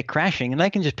Kiirans they're crashing, and they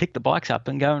can just pick the bikes up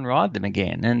and go and ride them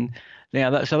again. And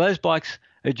so those bikes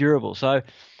are durable. So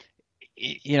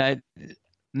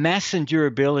mass and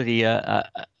durability are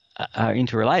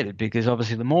interrelated, because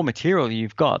obviously the more material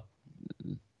you've got,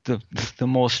 the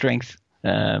more strength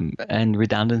and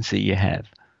redundancy you have.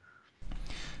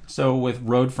 So with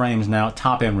road frames now,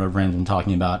 top end road frames I'm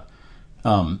talking about,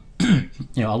 a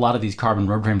lot of these carbon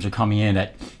road frames are coming in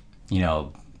at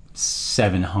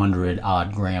 700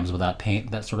 odd grams without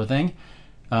paint, that sort of thing.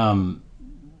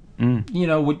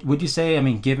 Would you say, I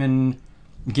mean, given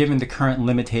the current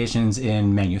limitations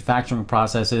in manufacturing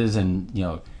processes and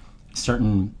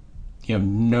certain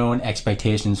known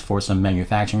expectations for some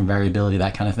manufacturing variability,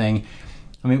 that kind of thing,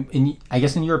 I mean, I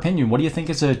guess in your opinion, what do you think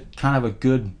is a kind of a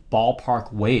good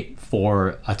ballpark weight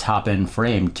for a top end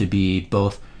frame to be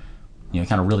both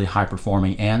kind of really high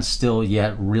performing and still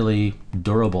yet really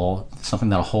durable, something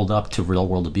that'll hold up to real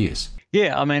world abuse?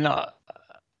 Yeah, I mean,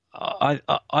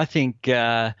 I think,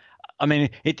 there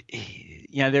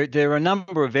are a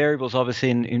number of variables, obviously,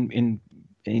 in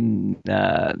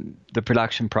the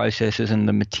production processes and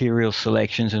the material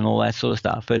selections and all that sort of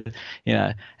stuff. But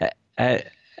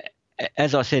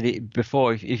as I said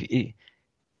before, if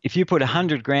you put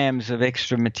 100 grams of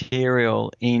extra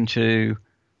material into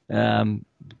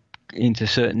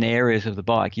certain areas of the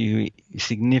bike, you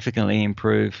significantly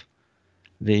improve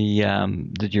the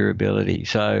durability.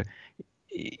 So,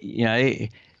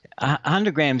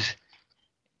 100 grams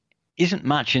isn't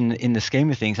much in the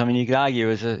scheme of things. I mean, you could argue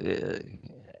as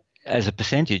a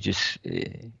percentage,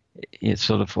 it's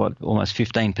sort of almost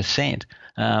 15%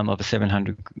 of a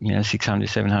 600,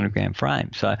 700 gram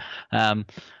frame. So, but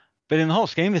in the whole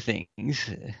scheme of things,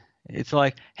 it's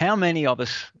like, how many of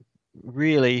us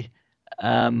really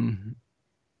are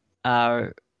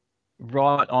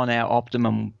right on our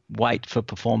optimum weight for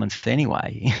performance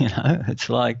anyway? It's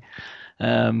like,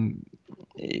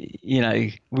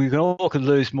 we all could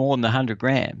lose more than 100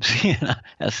 grams,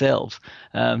 ourselves,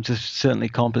 to certainly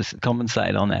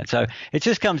compensate on that. So it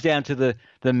just comes down to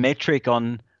the metric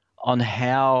on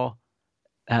how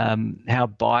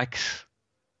bikes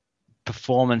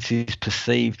performance is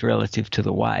perceived relative to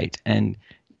the weight, and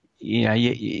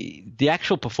the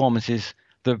actual performance is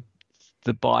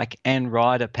the bike and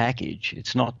rider package.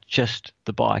 It's not just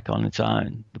the bike on its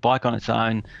own. The bike on its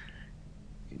own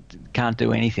can't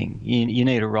do anything. You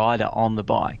need a rider on the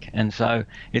bike, and so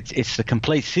it's the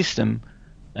complete system.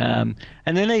 And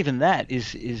then even that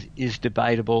is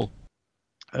debatable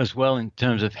as well in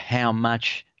terms of how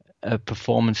much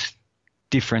performance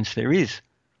difference there is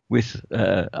with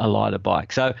a lighter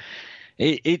bike. So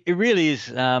it really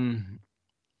is.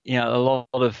 A lot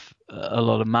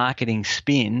of marketing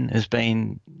spin has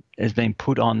been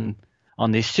put on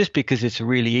this just because it's a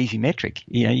really easy metric.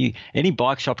 Any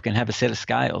bike shop can have a set of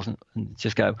scales and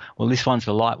just go, well, this one's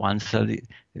the light one, so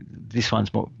this one's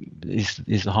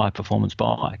is the high performance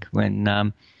bike.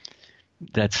 When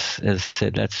that's, as I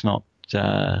said, that's not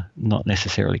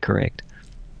necessarily correct.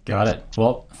 Got it.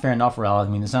 Well, fair enough, Raoul. I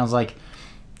mean, it sounds like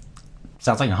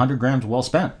sounds like 100 grams well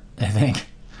spent, I think.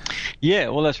 Yeah,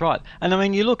 well, that's right. And I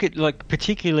mean, you look at, like,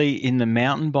 particularly in the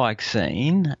mountain bike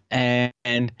scene,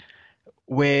 and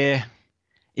where,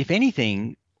 if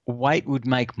anything, weight would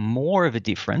make more of a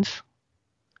difference,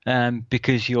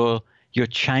 because you're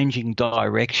changing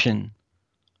direction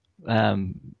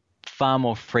far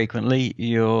more frequently.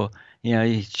 You're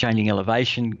changing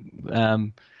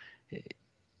elevation,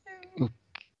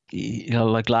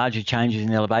 like larger changes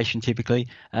in elevation typically.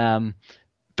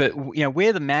 But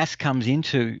where the mass comes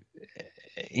into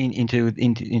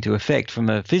effect from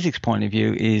a physics point of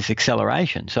view is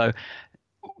acceleration. So,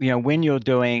 when you're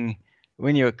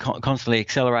constantly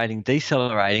accelerating,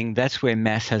 decelerating, that's where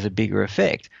mass has a bigger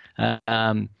effect.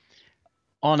 If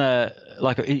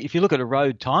you look at a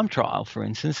road time trial, for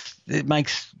instance, it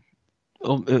makes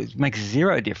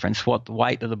zero difference what the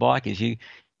weight of the bike is.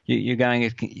 You're going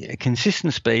at a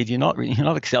consistent speed. You're not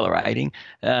accelerating.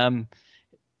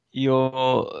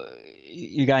 You're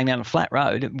going down a flat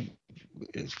road.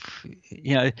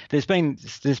 There's been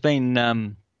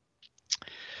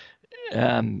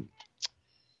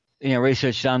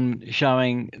research done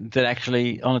showing that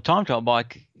actually on a time trial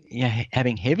bike,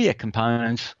 having heavier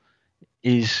components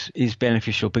is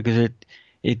beneficial, because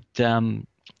it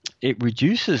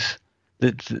reduces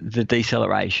the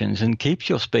decelerations and keeps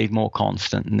your speed more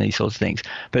constant and these sorts of things.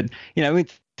 But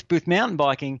with mountain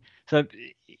biking, so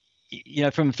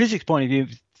from a physics point of view,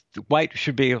 weight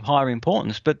should be of higher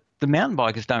importance, but the mountain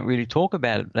bikers don't really talk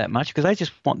about it that much, because they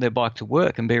just want their bike to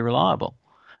work and be reliable.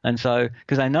 And so,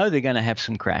 because they know they're going to have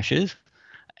some crashes,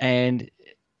 and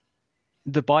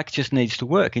the bike just needs to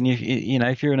work. And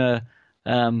if you're in a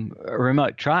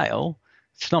remote trail,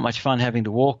 it's not much fun having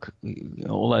to walk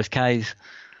all those k's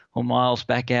or miles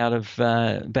back to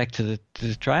the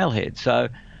trailhead. So,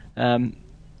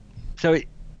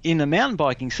 in the mountain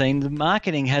biking scene, the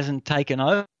marketing hasn't taken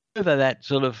over that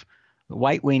sort of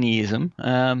weight weanieism,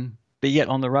 but yet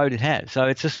on the road it has. So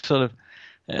it's just sort of,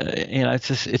 it's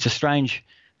a strange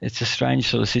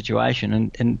sort of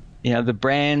situation. And the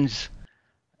brands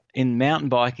in mountain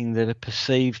biking that are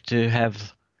perceived to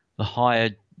have the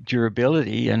higher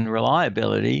durability and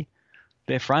reliability,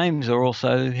 their frames are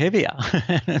also heavier.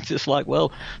 It's just like,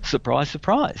 well, surprise,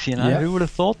 surprise. Who would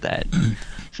have thought that?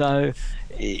 So,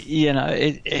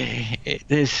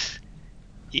 there's,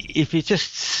 if you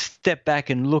just step back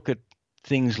and look at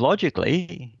things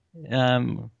logically,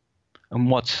 and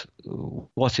what's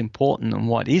important and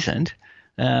what isn't,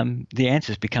 the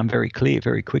answers become very clear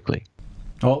very quickly.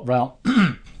 Well,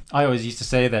 I always used to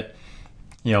say that,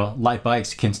 light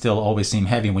bikes can still always seem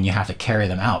heavy when you have to carry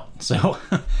them out. So,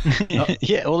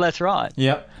 yeah, well, that's right.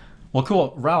 Yep. Well,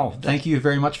 cool. Raoul, thank you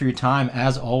very much for your time,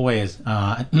 as always.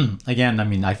 Again,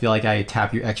 I feel like I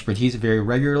tap your expertise very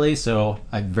regularly, so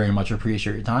I very much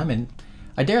appreciate your time. And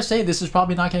I dare say this is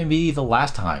probably not going to be the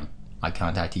last time I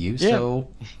contact you, so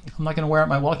I'm not going to wear out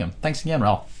my welcome. Thanks again,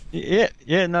 Raoul. Yeah,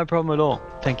 no problem at all.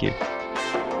 Thank you.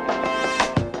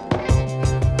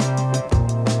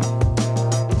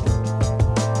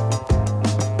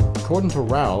 According to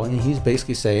Raoul, he's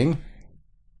basically saying,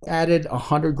 added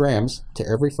 100 grams to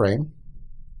every frame,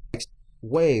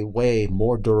 way, way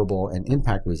more durable and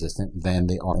impact resistant than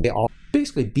they are. They all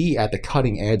basically be at the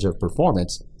cutting edge of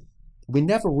performance. We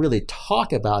never really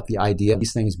talk about the idea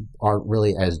these things aren't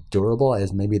really as durable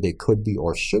as maybe they could be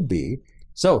or should be.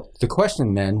 So the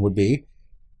question then would be,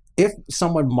 if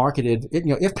someone marketed,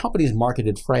 if companies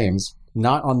marketed frames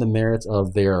not on the merits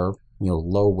of their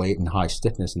low weight and high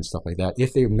stiffness and stuff like that,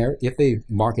 if they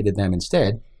marketed them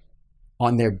instead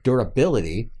on their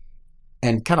durability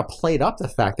and kind of played up the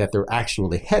fact that they're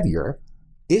actually heavier,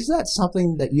 is that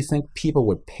something that you think people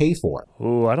would pay for?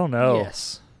 Ooh, I don't know.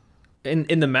 Yes.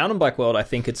 In the mountain bike world, I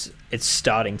think it's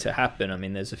starting to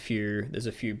happen. There's a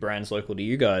few brands local to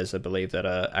you guys, I believe, that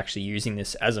are actually using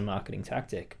this as a marketing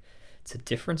tactic. It's a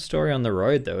different story on the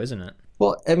road, though, isn't it?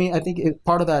 Well, I think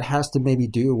part of that has to maybe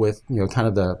do with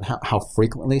kind of how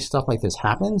frequently stuff like this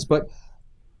happens. But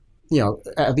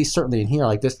at least certainly in here,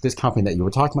 like this company that you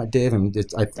were talking about, Dave, and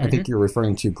I think you're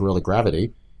referring to Gorilla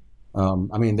Gravity.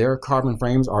 Their carbon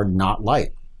frames are not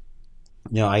light.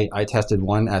 I tested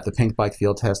one at the Pink Bike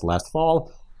field test last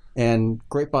fall, and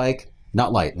great bike,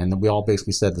 not light. And we all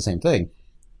basically said the same thing.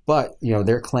 But,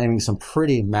 they're claiming some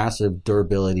pretty massive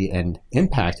durability and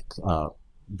impact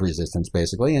resistance,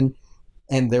 basically. And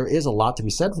there is a lot to be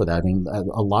said for that.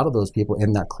 A lot of those people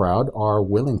in that crowd are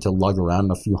willing to lug around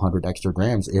a few hundred extra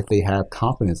grams if they have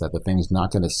confidence that the thing's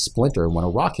not going to splinter when a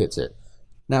rock hits it.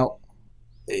 Now,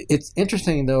 it's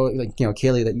interesting, though,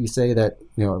 Kaylee, that you say that,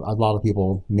 a lot of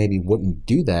people maybe wouldn't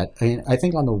do that. I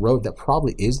think on the road that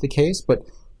probably is the case, but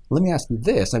let me ask you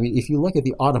this. I mean, if you look at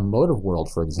the automotive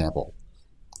world, for example,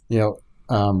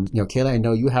 Kayla, I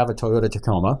know you have a Toyota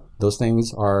Tacoma. Those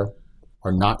things are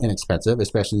not inexpensive,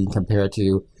 especially compared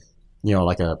to,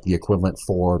 like the equivalent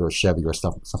Ford or Chevy or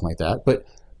something like that. But,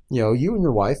 you and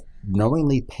your wife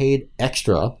knowingly paid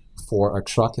extra for a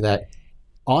truck that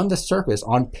on the surface,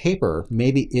 on paper,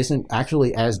 maybe isn't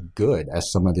actually as good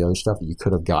as some of the other stuff that you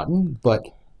could have gotten. But,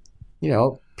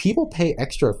 people pay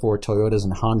extra for Toyotas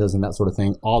and Hondas and that sort of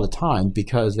thing all the time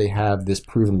because they have this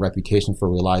proven reputation for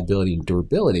reliability and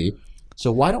durability.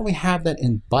 So why don't we have that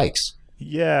in bikes?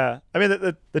 Yeah. I mean,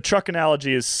 the truck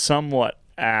analogy is somewhat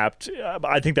apt.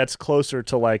 I think that's closer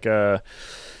to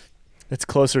it's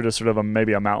closer to sort of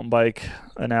maybe a mountain bike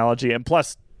analogy. And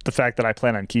plus the fact that I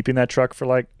plan on keeping that truck for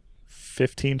like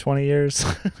 15, 20 years,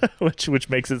 which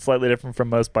makes it slightly different from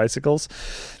most bicycles.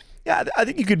 Yeah, I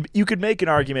think you could make an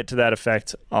argument to that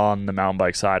effect on the mountain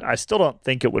bike side. I still don't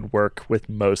think it would work with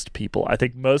most people. I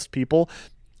think most people,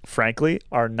 frankly,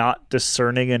 are not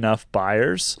discerning enough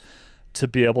buyers to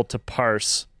be able to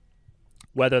parse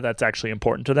whether that's actually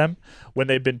important to them when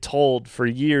they've been told for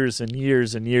years and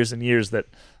years and years and years that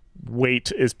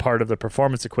weight is part of the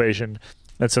performance equation,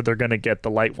 and so they're going to get the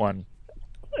light one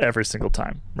every single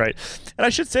time, right? And I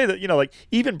should say that, like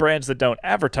even brands that don't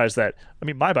advertise that, I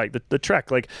mean, my bike, the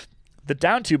Trek, like the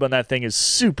down tube on that thing is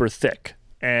super thick,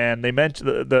 and they mentioned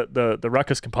the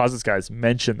Ruckus Composites guys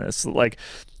mention this, like,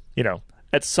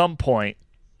 at some point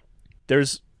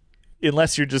there's,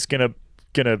 unless you're just gonna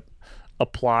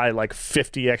apply like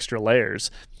 50 extra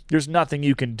layers, there's nothing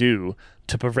you can do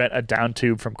to prevent a down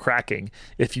tube from cracking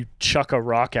if you chuck a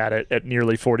rock at it at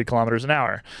nearly 40 kilometers an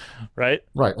hour, right?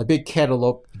 Right. A big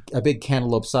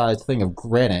cantaloupe-sized thing of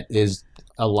granite is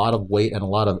a lot of weight and a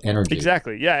lot of energy.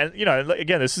 Exactly. Yeah. And,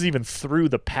 again, this is even through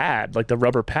the pad, like the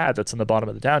rubber pad that's in the bottom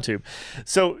of the down tube.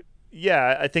 So,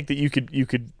 yeah, I think that you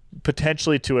could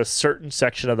potentially, to a certain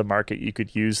section of the market, you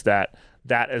could use that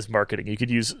as marketing. You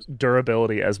could use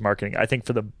durability as marketing. I think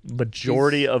for the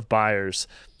majority of buyers,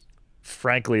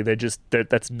 frankly,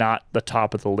 that's not the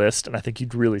top of the list, and I think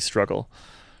you'd really struggle.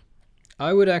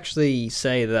 I would actually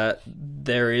say that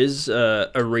there is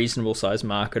a reasonable sized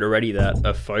market already that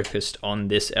are focused on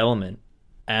this element,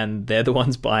 and they're the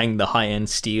ones buying the high-end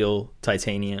steel,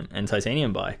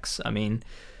 titanium bikes. I mean,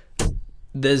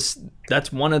 that's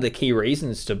one of the key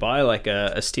reasons to buy like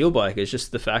a steel bike, is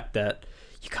just the fact that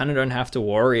you kind of don't have to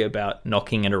worry about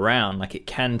knocking it around. Like, it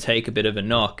can take a bit of a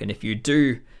knock, and if you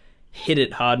do hit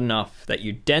it hard enough that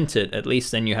you dent it, at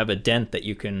least then you have a dent that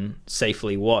you can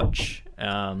safely watch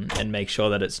and make sure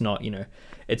that it's not,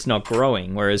 it's not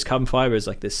growing. Whereas carbon fiber is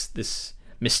like this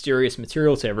mysterious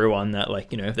material to everyone that, like,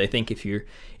 they think if you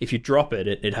drop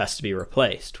it has to be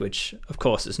replaced, which of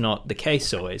course is not the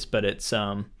case always. But it's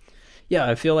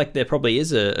I feel like there probably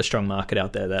is a strong market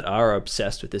out there that are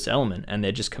obsessed with this element, and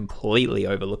they're just completely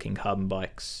overlooking carbon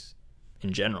bikes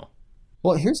in general.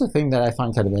 Well, here's the thing that I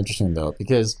find kind of interesting, though,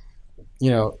 because,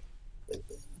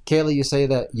 Kayla, you say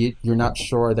that you're not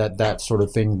sure that sort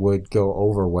of thing would go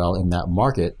over well in that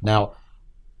market. Now,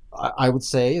 I would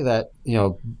say that,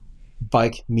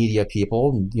 bike media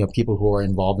people, people who are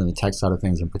involved in the tech side of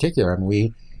things in particular, and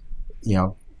we,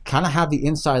 kind of have the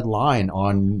inside line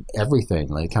on everything,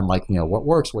 like kind of like, what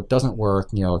works, what doesn't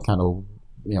work, kind of,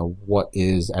 what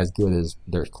is as good as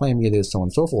they're claiming it is, so on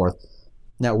and so forth.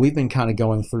 Now, we've been kind of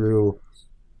going through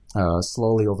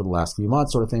slowly over the last few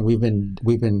months, sort of thing. We've been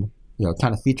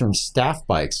kind of featuring staff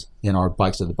bikes in our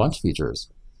Bikes of the Bunch features.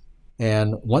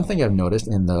 And one thing I've noticed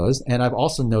in those, and I've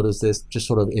also noticed this just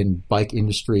sort of in bike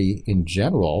industry in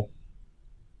general,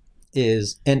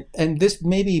 is, and this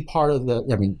may be part of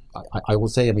the, I will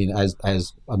say,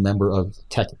 as a member of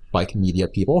tech bike media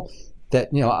people, that,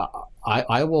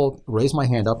 I will raise my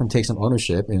hand up and take some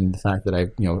ownership in the fact that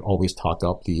I've, always talked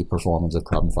up the performance of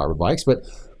carbon fiber bikes. But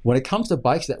when it comes to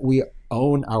bikes that we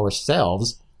own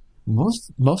ourselves,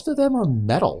 most of them are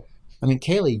metal.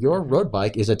 Kaylee, your road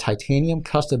bike is a titanium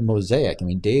custom mosaic.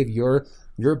 Dave, your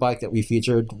bike that we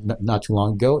featured not too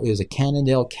long ago is a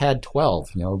Cannondale CAD 12,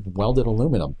 welded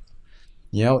aluminum.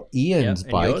 Ian's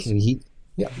bike,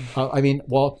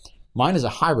 mine is a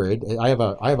hybrid. I have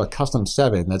a custom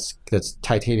 7 that's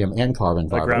titanium and carbon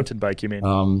fiber. Like Grounded bike, you mean?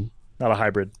 Not a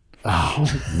hybrid. Oh,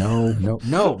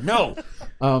 no.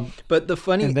 But the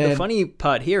funny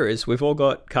part here is we've all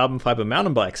got carbon fiber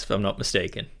mountain bikes, if I'm not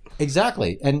mistaken.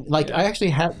 Exactly. And I actually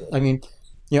have,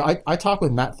 I talk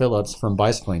with Matt Phillips from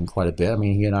Bicycling quite a bit.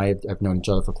 He and I have known each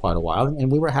other for quite a while,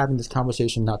 and we were having this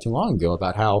conversation not too long ago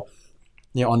about how,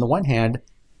 on the one hand,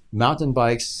 mountain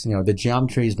bikes, the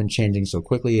geometry has been changing so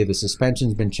quickly, the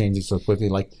suspension's been changing so quickly.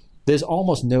 Like, there's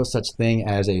almost no such thing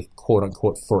as a quote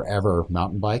unquote forever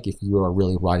mountain bike if you are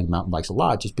really riding mountain bikes a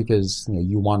lot, just because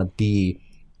you want to be,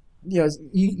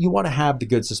 you want to have the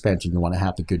good suspension, you want to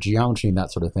have the good geometry and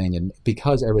that sort of thing. And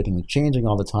because everything is changing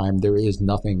all the time, there is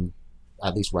nothing,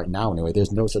 at least right now anyway,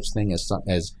 there's no such thing as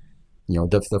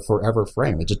the forever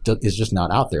frame. It's just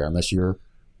not out there unless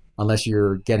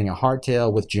you're getting a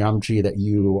hardtail with geometry that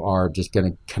you are just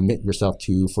going to commit yourself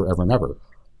to forever and ever.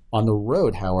 On the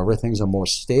road, however, things are more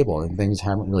stable and things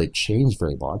haven't really changed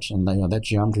very much. And that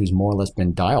geometry has more or less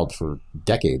been dialed for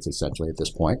decades, essentially, at this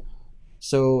point.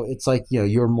 So it's like,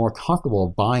 you're more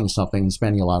comfortable buying something and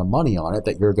spending a lot of money on it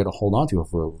that you're going to hold on to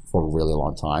for a really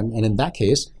long time. And in that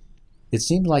case, it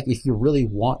seems like if you really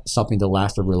want something to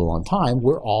last a really long time,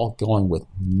 we're all going with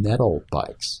metal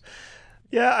bikes.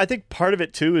 Yeah, I think part of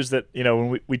it too is that,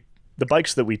 when we the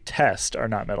bikes that we test are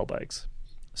not metal bikes.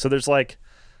 So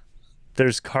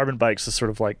there's carbon bikes that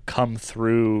sort of like come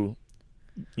through,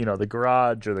 the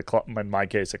garage or in my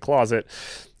case, a closet,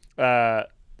 that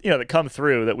come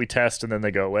through that we test and then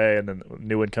they go away, and then a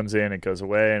new one comes in, it goes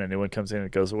away, and a new one comes in,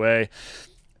 it goes away.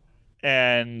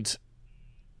 And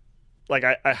like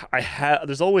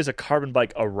there's always a carbon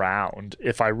bike around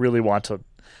if I really want to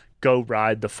go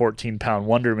ride the 14-pound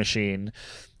Wonder Machine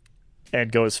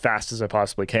and go as fast as I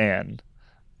possibly can.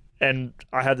 And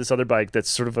I had this other bike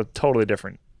that's sort of a totally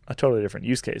different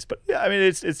use case. But yeah, I mean,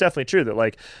 it's definitely true that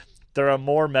like there are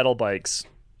more metal bikes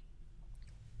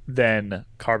than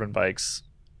carbon bikes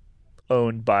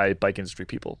owned by bike industry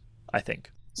people, I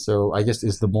think. So I guess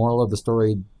is the moral of the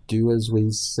story, do as we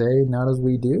say, not as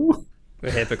we do? We're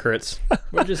hypocrites.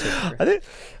 We're just hypocrites.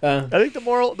 I think the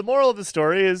moral of the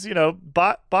story is,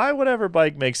 buy whatever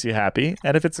bike makes you happy,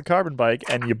 and if it's a carbon bike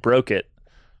and you broke it,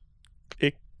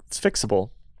 it's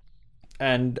fixable.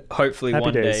 And hopefully Happy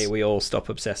one days. day we all stop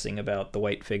obsessing about the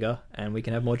weight figure and we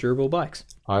can have more durable bikes.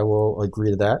 I will agree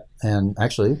to that. And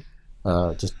actually,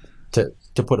 just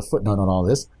to put a footnote on all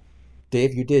this,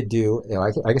 Dave, you did do,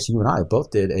 I guess you and I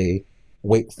both did a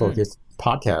weight-focused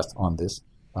podcast on this.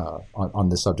 On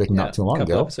this subject not too long a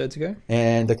couple ago. episodes ago.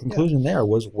 And the conclusion there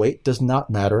was weight does not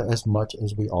matter as much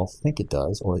as we all think it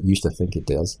does, or used to think it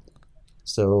does.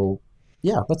 So,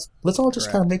 yeah, let's all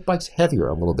just kind of make bikes heavier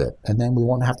a little bit, and then we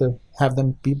won't have to have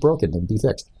them be broken and be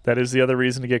fixed. That is the other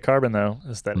reason to get carbon, though,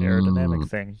 is that aerodynamic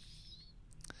thing.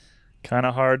 Kind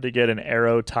of hard to get an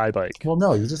aero tie bike. Well,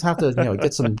 no, you just have to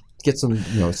get some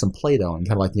Play-Doh and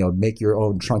kind of like make your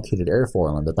own truncated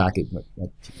airfoil on the back. You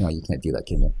can't do that,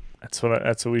 can you? That's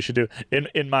what we should do.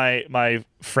 In my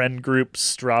friend group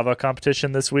Strava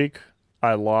competition this week,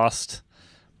 I lost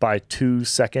by 2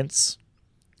 seconds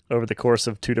over the course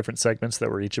of 2 different segments that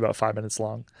were each about 5 minutes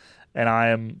long, and I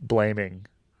am blaming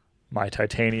my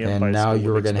titanium. And now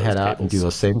you're going to head out and do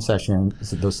those same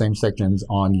sections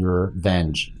on your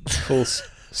Venge. Full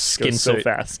skin so suit,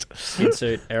 fast. skin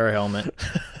suit, aero helmet,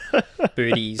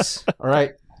 booties, All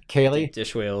right, Kaylee.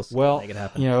 dish wheels. Well, make it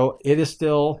happen. it is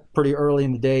still pretty early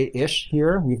in the day-ish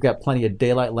here. We've got plenty of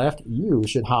daylight left. You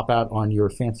should hop out on your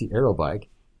fancy aero bike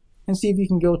and see if you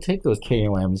can go take those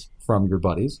KOMs from your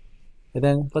buddies. And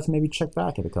then let's maybe check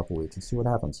back in a couple weeks and see what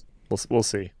happens. We'll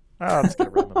see. I'll just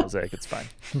get rid of the mosaic. It's fine.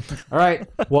 All right.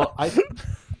 Well,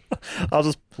 I'll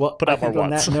just put out more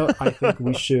on watts. that note, I think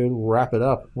we should wrap it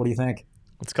up. What do you think?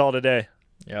 Let's call it a day.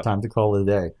 Yep. Time to call it a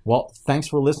day. Well, thanks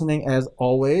for listening as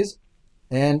always.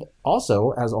 And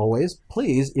also, as always,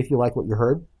 please, if you like what you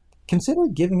heard, consider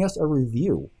giving us a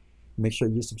review. Make sure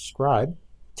you subscribe.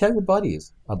 Tell your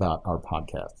buddies about our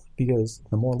podcast, because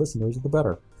the more listeners, the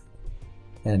better.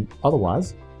 And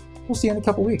otherwise, we'll see you in a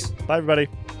couple weeks. Bye, everybody.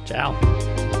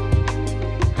 Ciao.